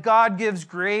 but God gives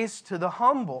grace to the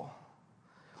humble.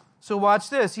 So watch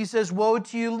this. He says, woe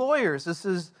to you lawyers. This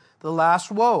is the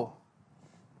last woe.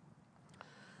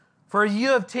 For you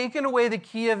have taken away the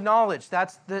key of knowledge.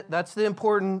 That's the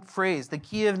important phrase, the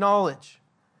key of knowledge.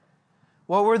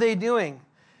 What were they doing?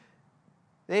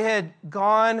 They had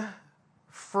gone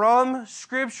from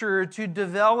Scripture to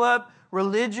develop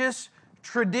religious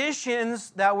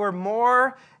traditions that were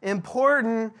more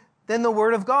important than the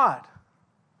Word of God.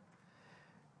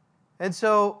 And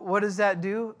so what does that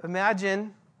do?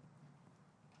 Imagine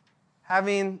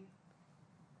having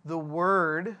the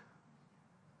Word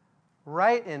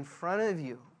right in front of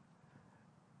you.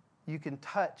 You can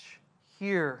touch,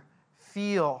 hear,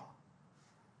 feel.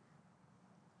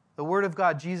 The Word of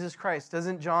God, Jesus Christ.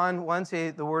 Doesn't John 1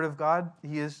 say the Word of God?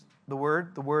 He is the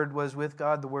Word. The Word was with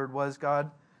God. The Word was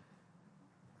God.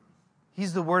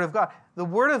 He's the Word of God. The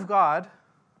Word of God,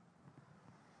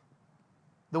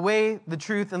 the way, the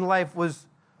truth, and life was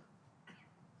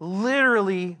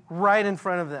literally right in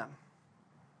front of them.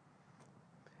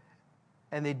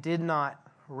 And they did not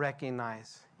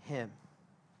recognize Him.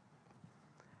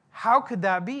 How could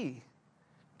that be?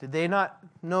 Did they not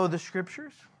know the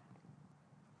Scriptures?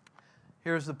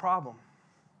 Here's the problem.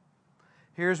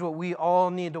 Here's what we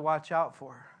all need to watch out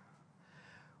for.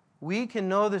 We can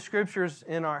know the Scriptures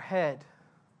in our head,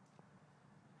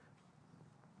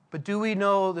 but do we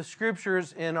know the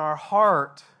Scriptures in our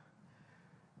heart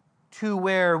to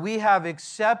where we have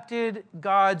accepted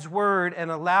God's Word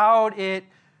and allowed it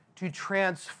to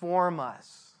transform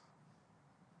us?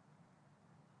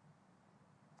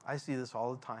 I see this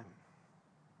all the time.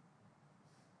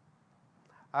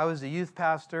 I was a youth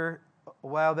pastor a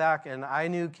while back, and I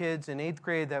knew kids in 8th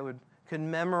grade that could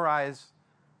memorize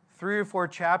 3 or 4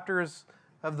 chapters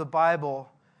of the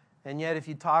Bible, and yet if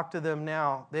you talk to them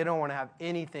now, they don't want to have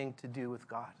anything to do with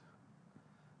God.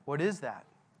 What is that?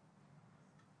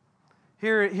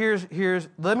 Here's.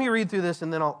 Let me read through this,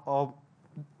 and then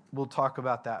we'll talk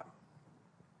about that.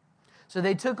 So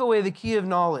they took away the key of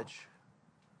knowledge.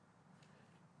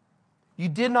 You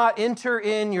did not enter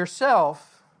in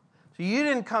yourself, so you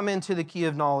didn't come into the key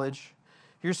of knowledge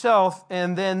yourself,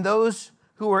 and then those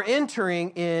who were entering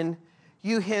in,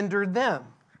 you hindered them.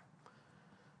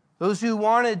 Those who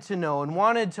wanted to know and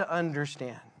wanted to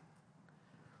understand.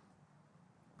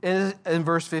 And in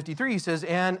verse 53, he says,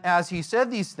 and as he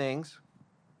said these things,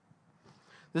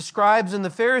 the scribes and the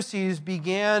Pharisees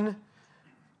began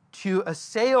to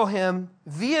assail him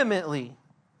vehemently.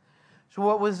 So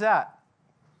what was that?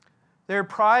 Their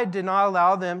pride did not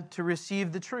allow them to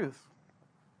receive the truth.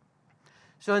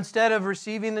 So instead of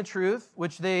receiving the truth,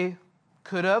 which they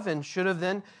could have and should have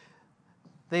then,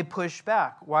 they pushed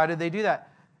back. Why did they do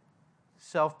that?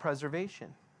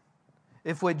 Self-preservation.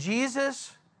 If what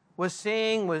Jesus was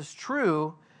saying was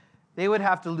true, they would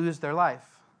have to lose their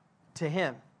life to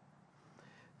Him.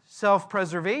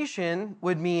 Self-preservation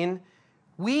would mean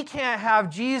we can't have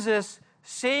Jesus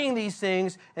saying these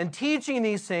things and teaching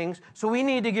these things, so we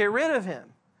need to get rid of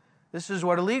Him. This is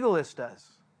what a legalist does.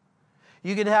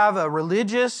 You could have a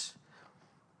religious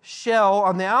shell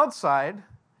on the outside,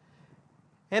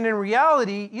 and in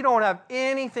reality, you don't have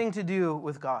anything to do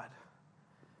with God.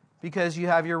 because you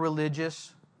have your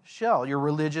religious shell, your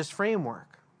religious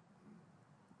framework.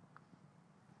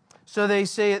 So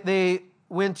they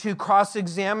went to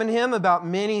cross-examine him about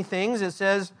many things. It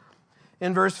says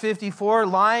in verse 54,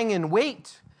 lying in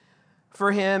wait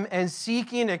for him and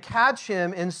seeking to catch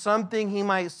him in something he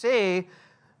might say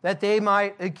that they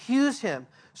might accuse him.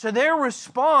 So their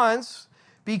response,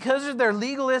 because of their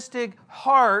legalistic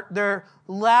heart, their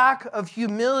lack of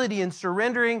humility and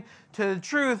surrendering to the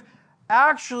truth,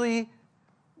 actually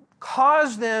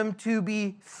caused them to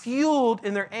be fueled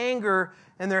in their anger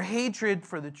and their hatred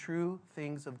for the true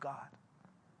things of God.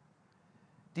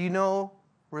 Do you know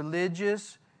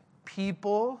religious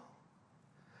people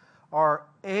are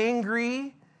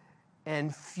angry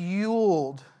and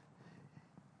fueled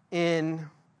in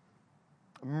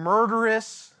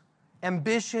murderous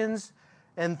ambitions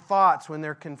and thoughts when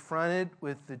they're confronted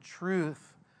with the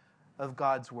truth of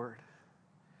God's Word?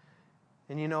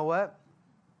 And you know what?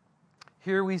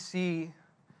 Here we see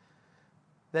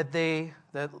that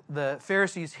the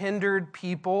Pharisees hindered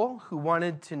people who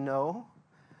wanted to know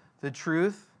the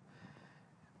truth.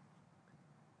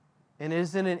 And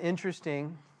isn't it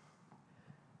interesting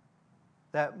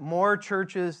that more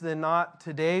churches than not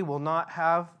today will not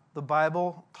have the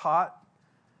Bible taught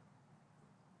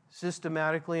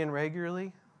systematically and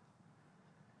regularly?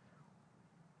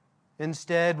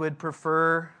 Instead, would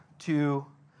prefer to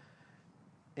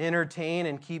entertain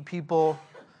and keep people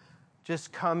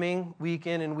just coming week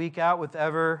in and week out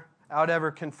without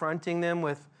ever confronting them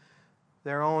with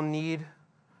their own need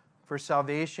for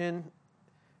salvation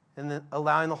and then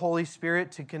allowing the Holy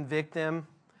Spirit to convict them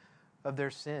of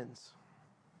their sins.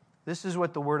 This is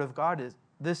what the Word of God is.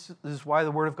 This is why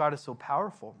the Word of God is so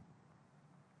powerful.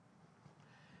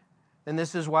 And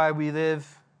this is why we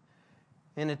live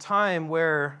in a time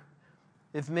where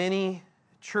if many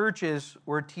churches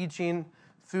were teaching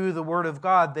through the Word of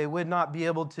God, they would not be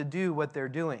able to do what they're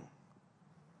doing.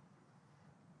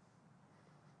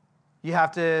 You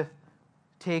have to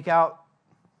take out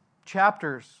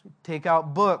chapters, take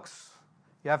out books.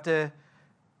 You have to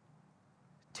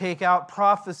take out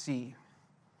prophecy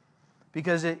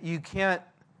because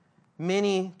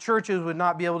many churches would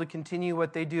not be able to continue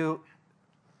what they do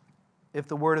if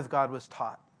the Word of God was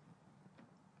taught.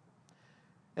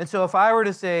 And so if I were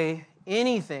to say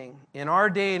anything in our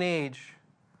day and age,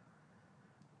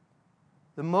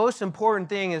 the most important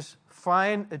thing is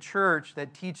find a church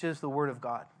that teaches the Word of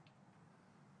God.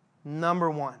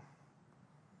 Number one.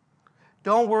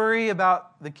 Don't worry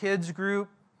about the kids group.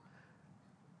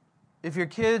 If your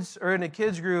kids are in a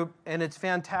kids group and it's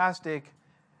fantastic,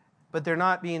 but they're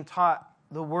not being taught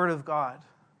the Word of God,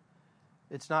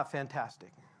 it's not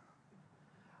fantastic.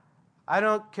 I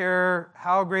don't care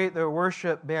how great their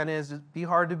worship band is. It'd be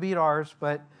hard to beat ours,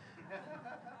 but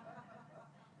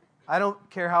I don't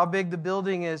care how big the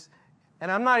building is.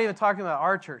 And I'm not even talking about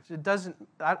our church. It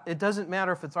doesn't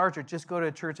matter if it's our church. Just go to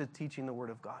a church that's teaching the Word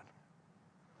of God.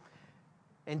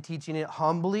 And teaching it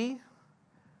humbly,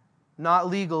 not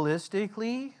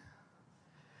legalistically.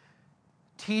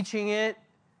 Teaching it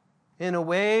in a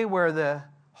way where the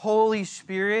Holy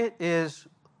Spirit is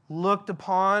looked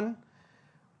upon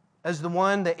as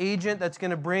the agent that's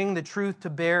going to bring the truth to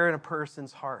bear in a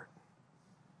person's heart.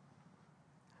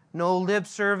 No lip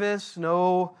service,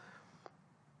 no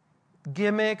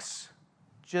gimmicks,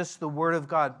 just the Word of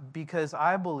God. Because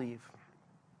I believe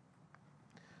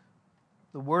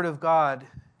the Word of God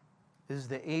is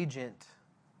the agent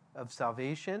of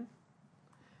salvation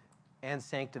and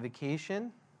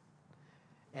sanctification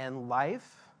and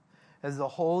life as the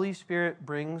Holy Spirit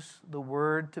brings the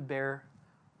Word to bear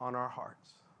on our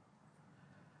hearts.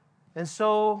 And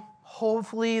so,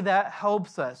 hopefully that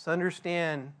helps us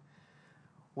understand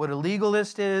what a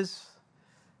legalist is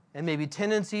and maybe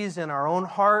tendencies in our own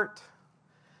heart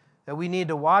that we need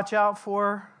to watch out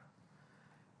for,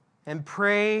 and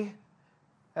pray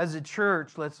as a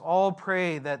church. Let's all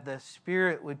pray that the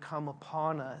Spirit would come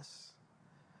upon us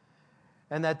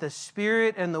and that the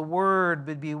Spirit and the Word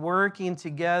would be working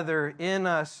together in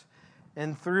us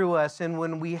and through us. And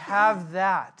when we have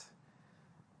that,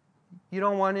 you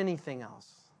don't want anything else.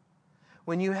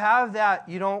 When you have that,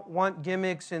 you don't want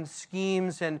gimmicks and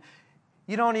schemes, and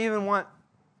you don't even want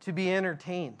to be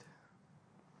entertained.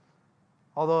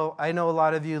 Although I know a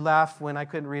lot of you laughed when I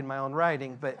couldn't read my own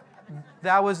writing, but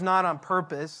that was not on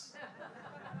purpose.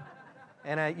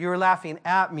 And you were laughing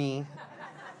at me,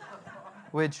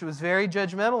 which was very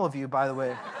judgmental of you, by the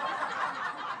way.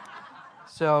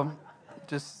 So,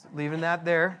 just leaving that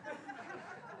there.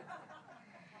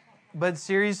 But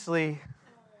seriously,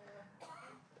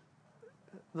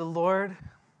 the Lord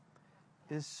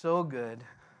is so good.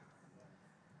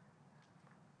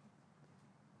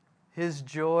 His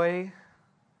joy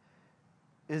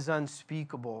is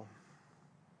unspeakable.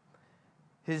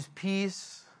 His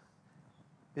peace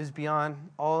is beyond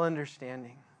all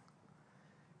understanding.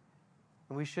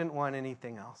 And we shouldn't want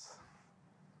anything else.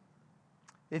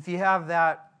 If you have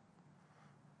that,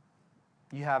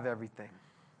 you have everything.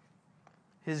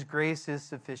 His grace is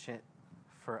sufficient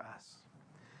for us.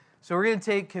 So we're going to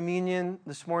take communion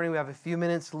this morning. We have a few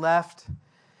minutes left.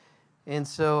 And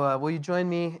so will you join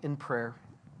me in prayer?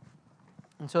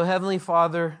 And so, Heavenly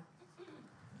Father,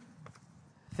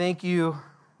 thank you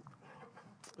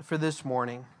for this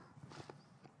morning.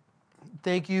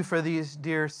 Thank you for these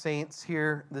dear saints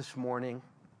here this morning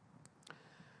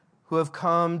who have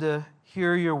come to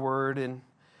hear your word and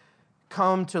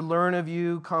come to learn of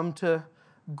you, come to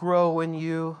grow in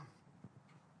you.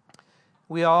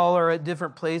 We all are at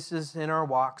different places in our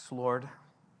walks, Lord.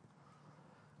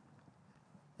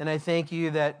 And I thank you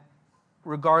that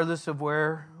regardless of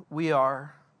where we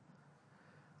are,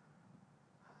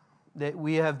 that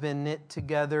we have been knit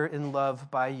together in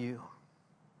love by you.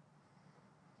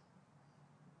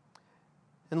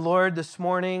 And Lord, this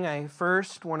morning I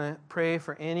first want to pray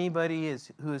for anybody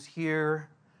who is here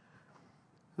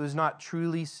who is not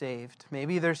truly saved.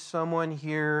 Maybe there's someone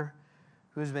here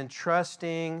who's been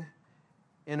trusting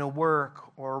in a work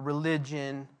or a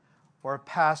religion or a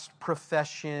past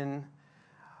profession,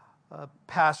 a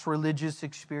past religious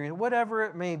experience, whatever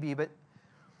it may be, but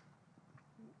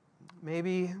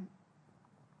maybe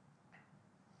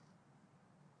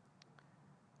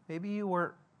you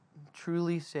weren't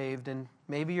truly saved, and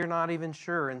maybe you're not even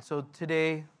sure. And so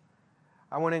today,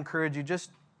 I want to encourage you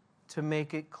just to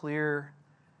make it clear,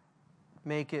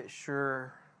 make it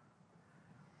sure.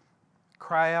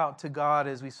 Cry out to God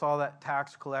as we saw that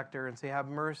tax collector and say, have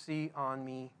mercy on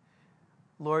me.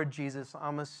 Lord Jesus,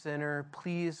 I'm a sinner.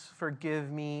 Please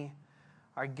forgive me.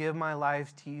 I give my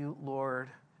life to you, Lord.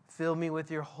 Fill me with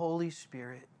your Holy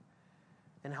Spirit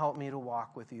and help me to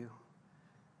walk with you.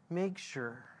 Make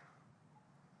sure.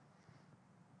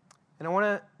 And I want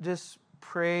to just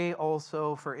pray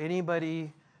also for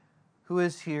anybody who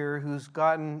is here who's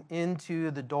gotten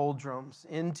into the doldrums,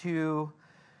 into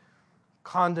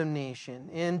condemnation,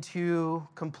 into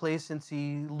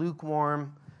complacency,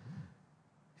 lukewarm.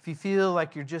 If you feel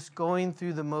like you're just going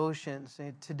through the motions,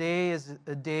 today is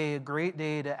a great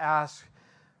day to ask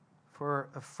for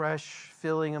a fresh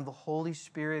filling of the Holy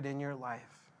Spirit in your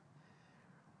life.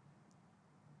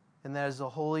 And that as the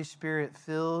Holy Spirit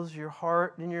fills your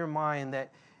heart and your mind,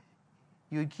 that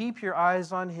you would keep your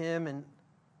eyes on Him and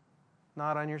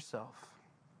not on yourself.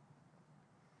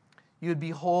 You would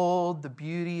behold the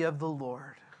beauty of the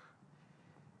Lord.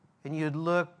 And you would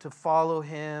look to follow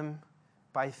Him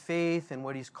by faith in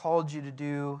what He's called you to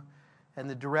do and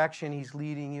the direction He's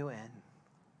leading you in.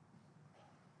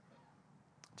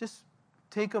 Just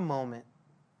take a moment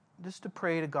just to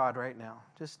pray to God right now.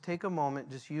 Just take a moment,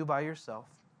 just you by yourself.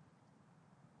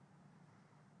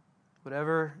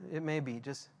 Whatever it may be,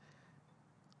 just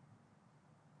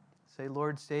say,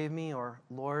 Lord, save me, or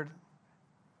Lord,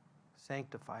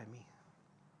 sanctify me.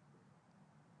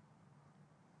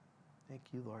 Thank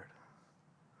you, Lord.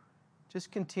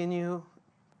 Just continue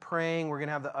praying. We're going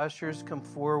to have the ushers come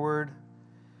forward.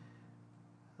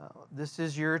 This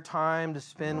is your time to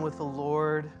spend with the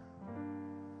Lord.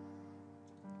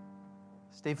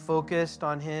 Stay focused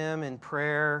on Him in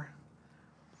prayer.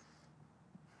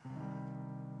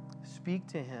 Speak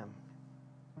to Him.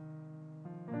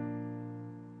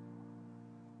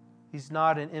 He's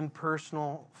not an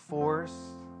impersonal force.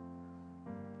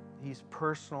 He's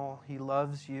personal. He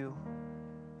loves you.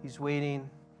 He's waiting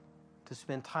to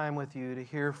spend time with you, to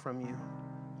hear from you,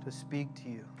 to speak to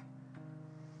you.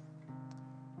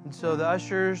 And so the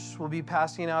ushers will be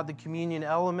passing out the communion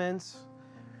elements.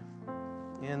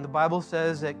 And the Bible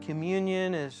says that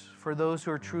communion is for those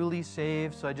who are truly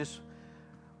saved. So I just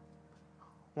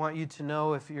want you to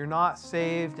know, if you're not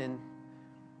saved and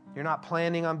you're not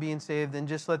planning on being saved, then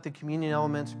just let the communion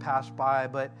elements pass by.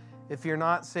 But if you're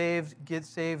not saved, get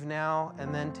saved now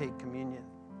and then take communion.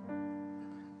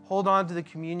 Hold on to the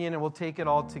communion and we'll take it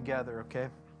all together, okay?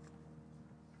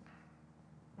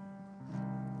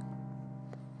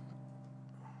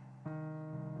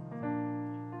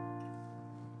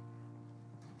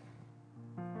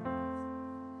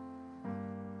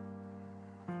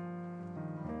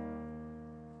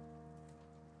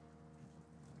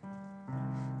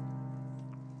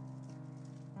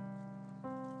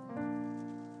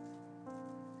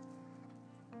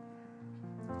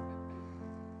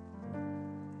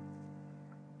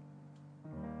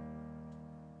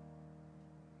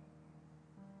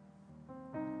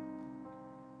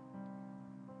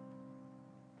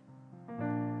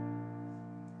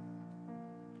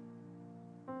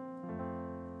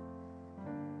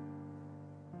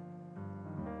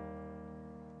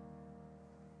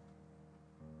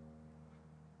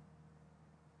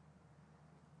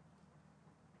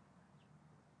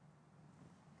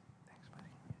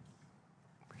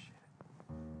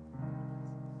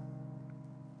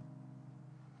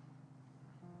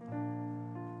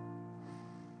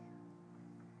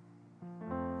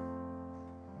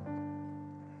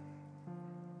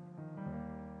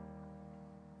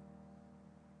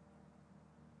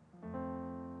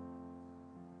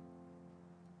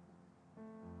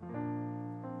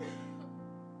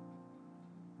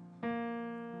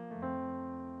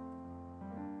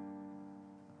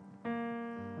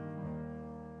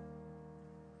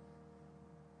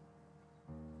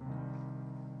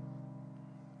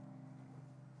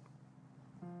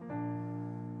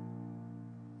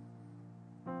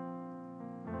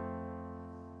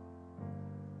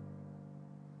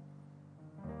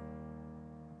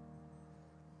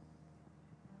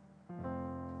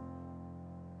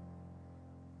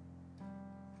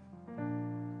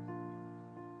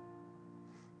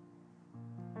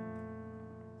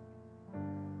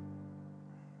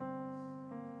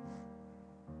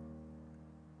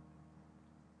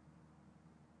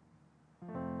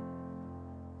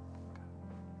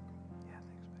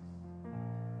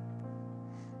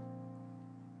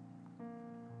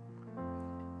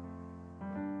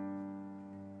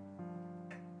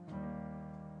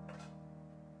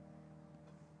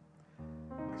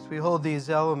 we hold these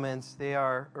elements, they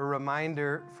are a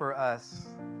reminder for us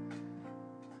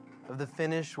of the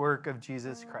finished work of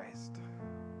Jesus Christ.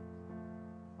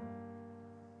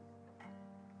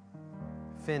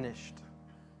 Finished.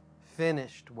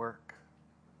 Finished work.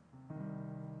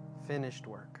 Finished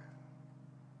work.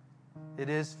 It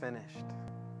is finished.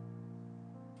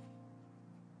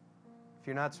 If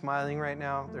you're not smiling right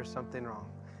now, there's something wrong.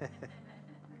 It's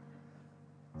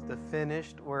the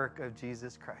finished work of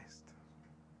Jesus Christ.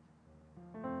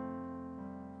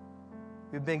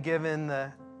 We've been given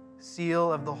the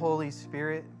seal of the Holy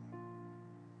Spirit,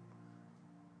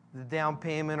 the down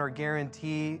payment or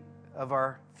guarantee of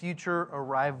our future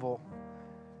arrival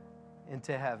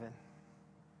into heaven.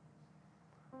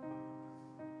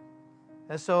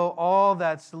 And so all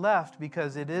that's left,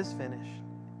 because it is finished,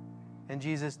 and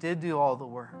Jesus did do all the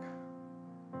work,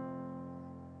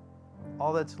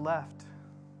 all that's left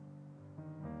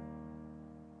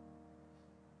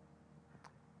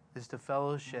is to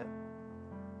fellowship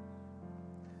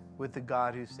with the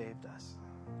God who saved us.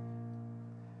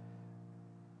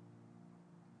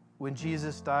 When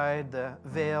Jesus died, the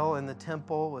veil in the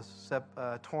temple was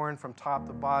torn from top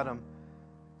to bottom,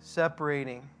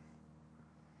 separating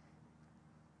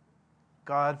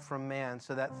God from man,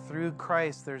 so that through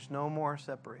Christ there's no more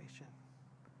separation.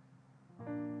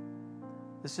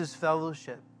 This is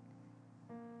fellowship,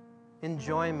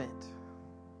 enjoyment,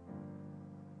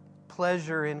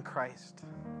 pleasure in Christ,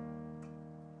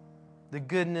 the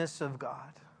goodness of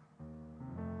God.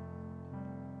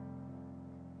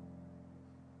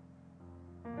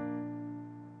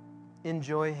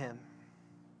 Enjoy Him.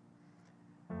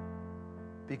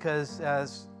 Because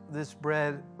as this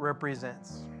bread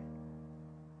represents,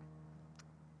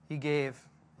 He gave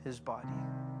His body.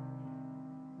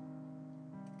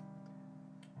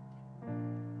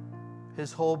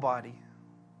 His whole body,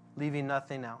 leaving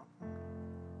nothing out.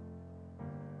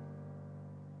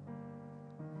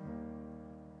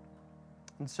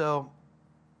 And so,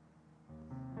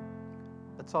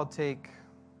 let's all take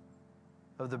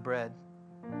of the bread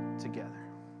together.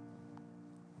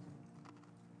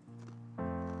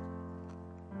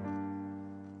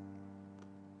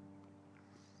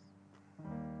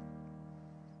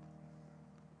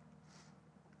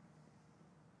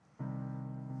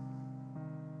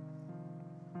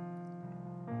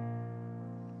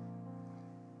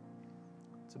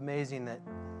 It's amazing that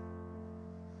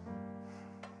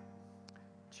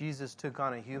Jesus took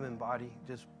on a human body.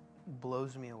 Just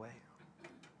blows me away.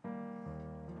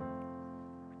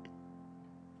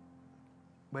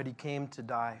 But He came to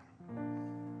die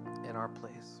in our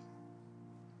place.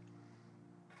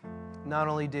 Not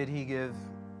only did He give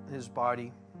His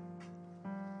body,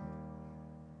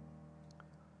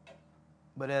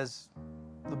 but as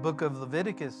the book of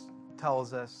Leviticus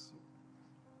tells us,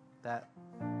 that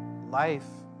life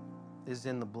is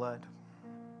in the blood.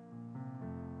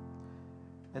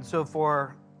 And so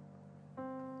for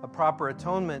a proper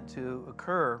atonement to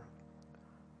occur,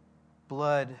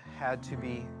 blood had to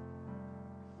be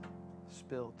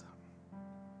spilled.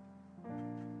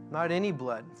 Not any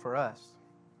blood for us.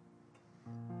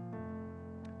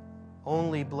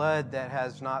 Only blood that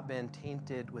has not been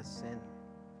tainted with sin.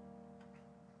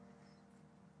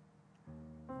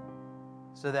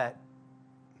 So that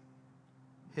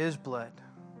His blood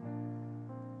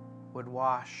would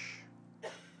wash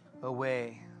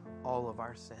away all of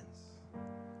our sins.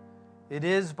 It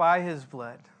is by His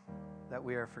blood that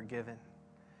we are forgiven.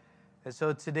 And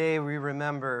so today we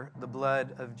remember the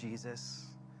blood of Jesus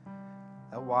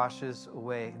that washes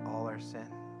away all our sin.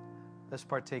 Let's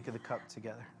partake of the cup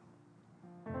together.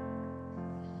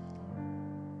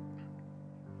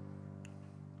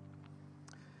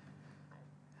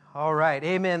 All right,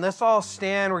 amen. Let's all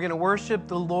stand. We're going to worship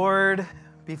the Lord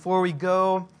before we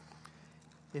go.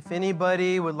 If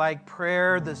anybody would like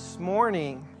prayer this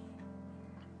morning,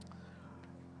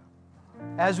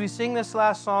 as we sing this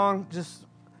last song, just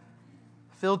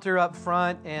filter up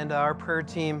front, and our prayer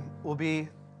team will be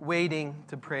waiting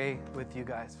to pray with you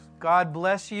guys. God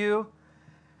bless you.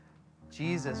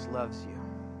 Jesus loves you.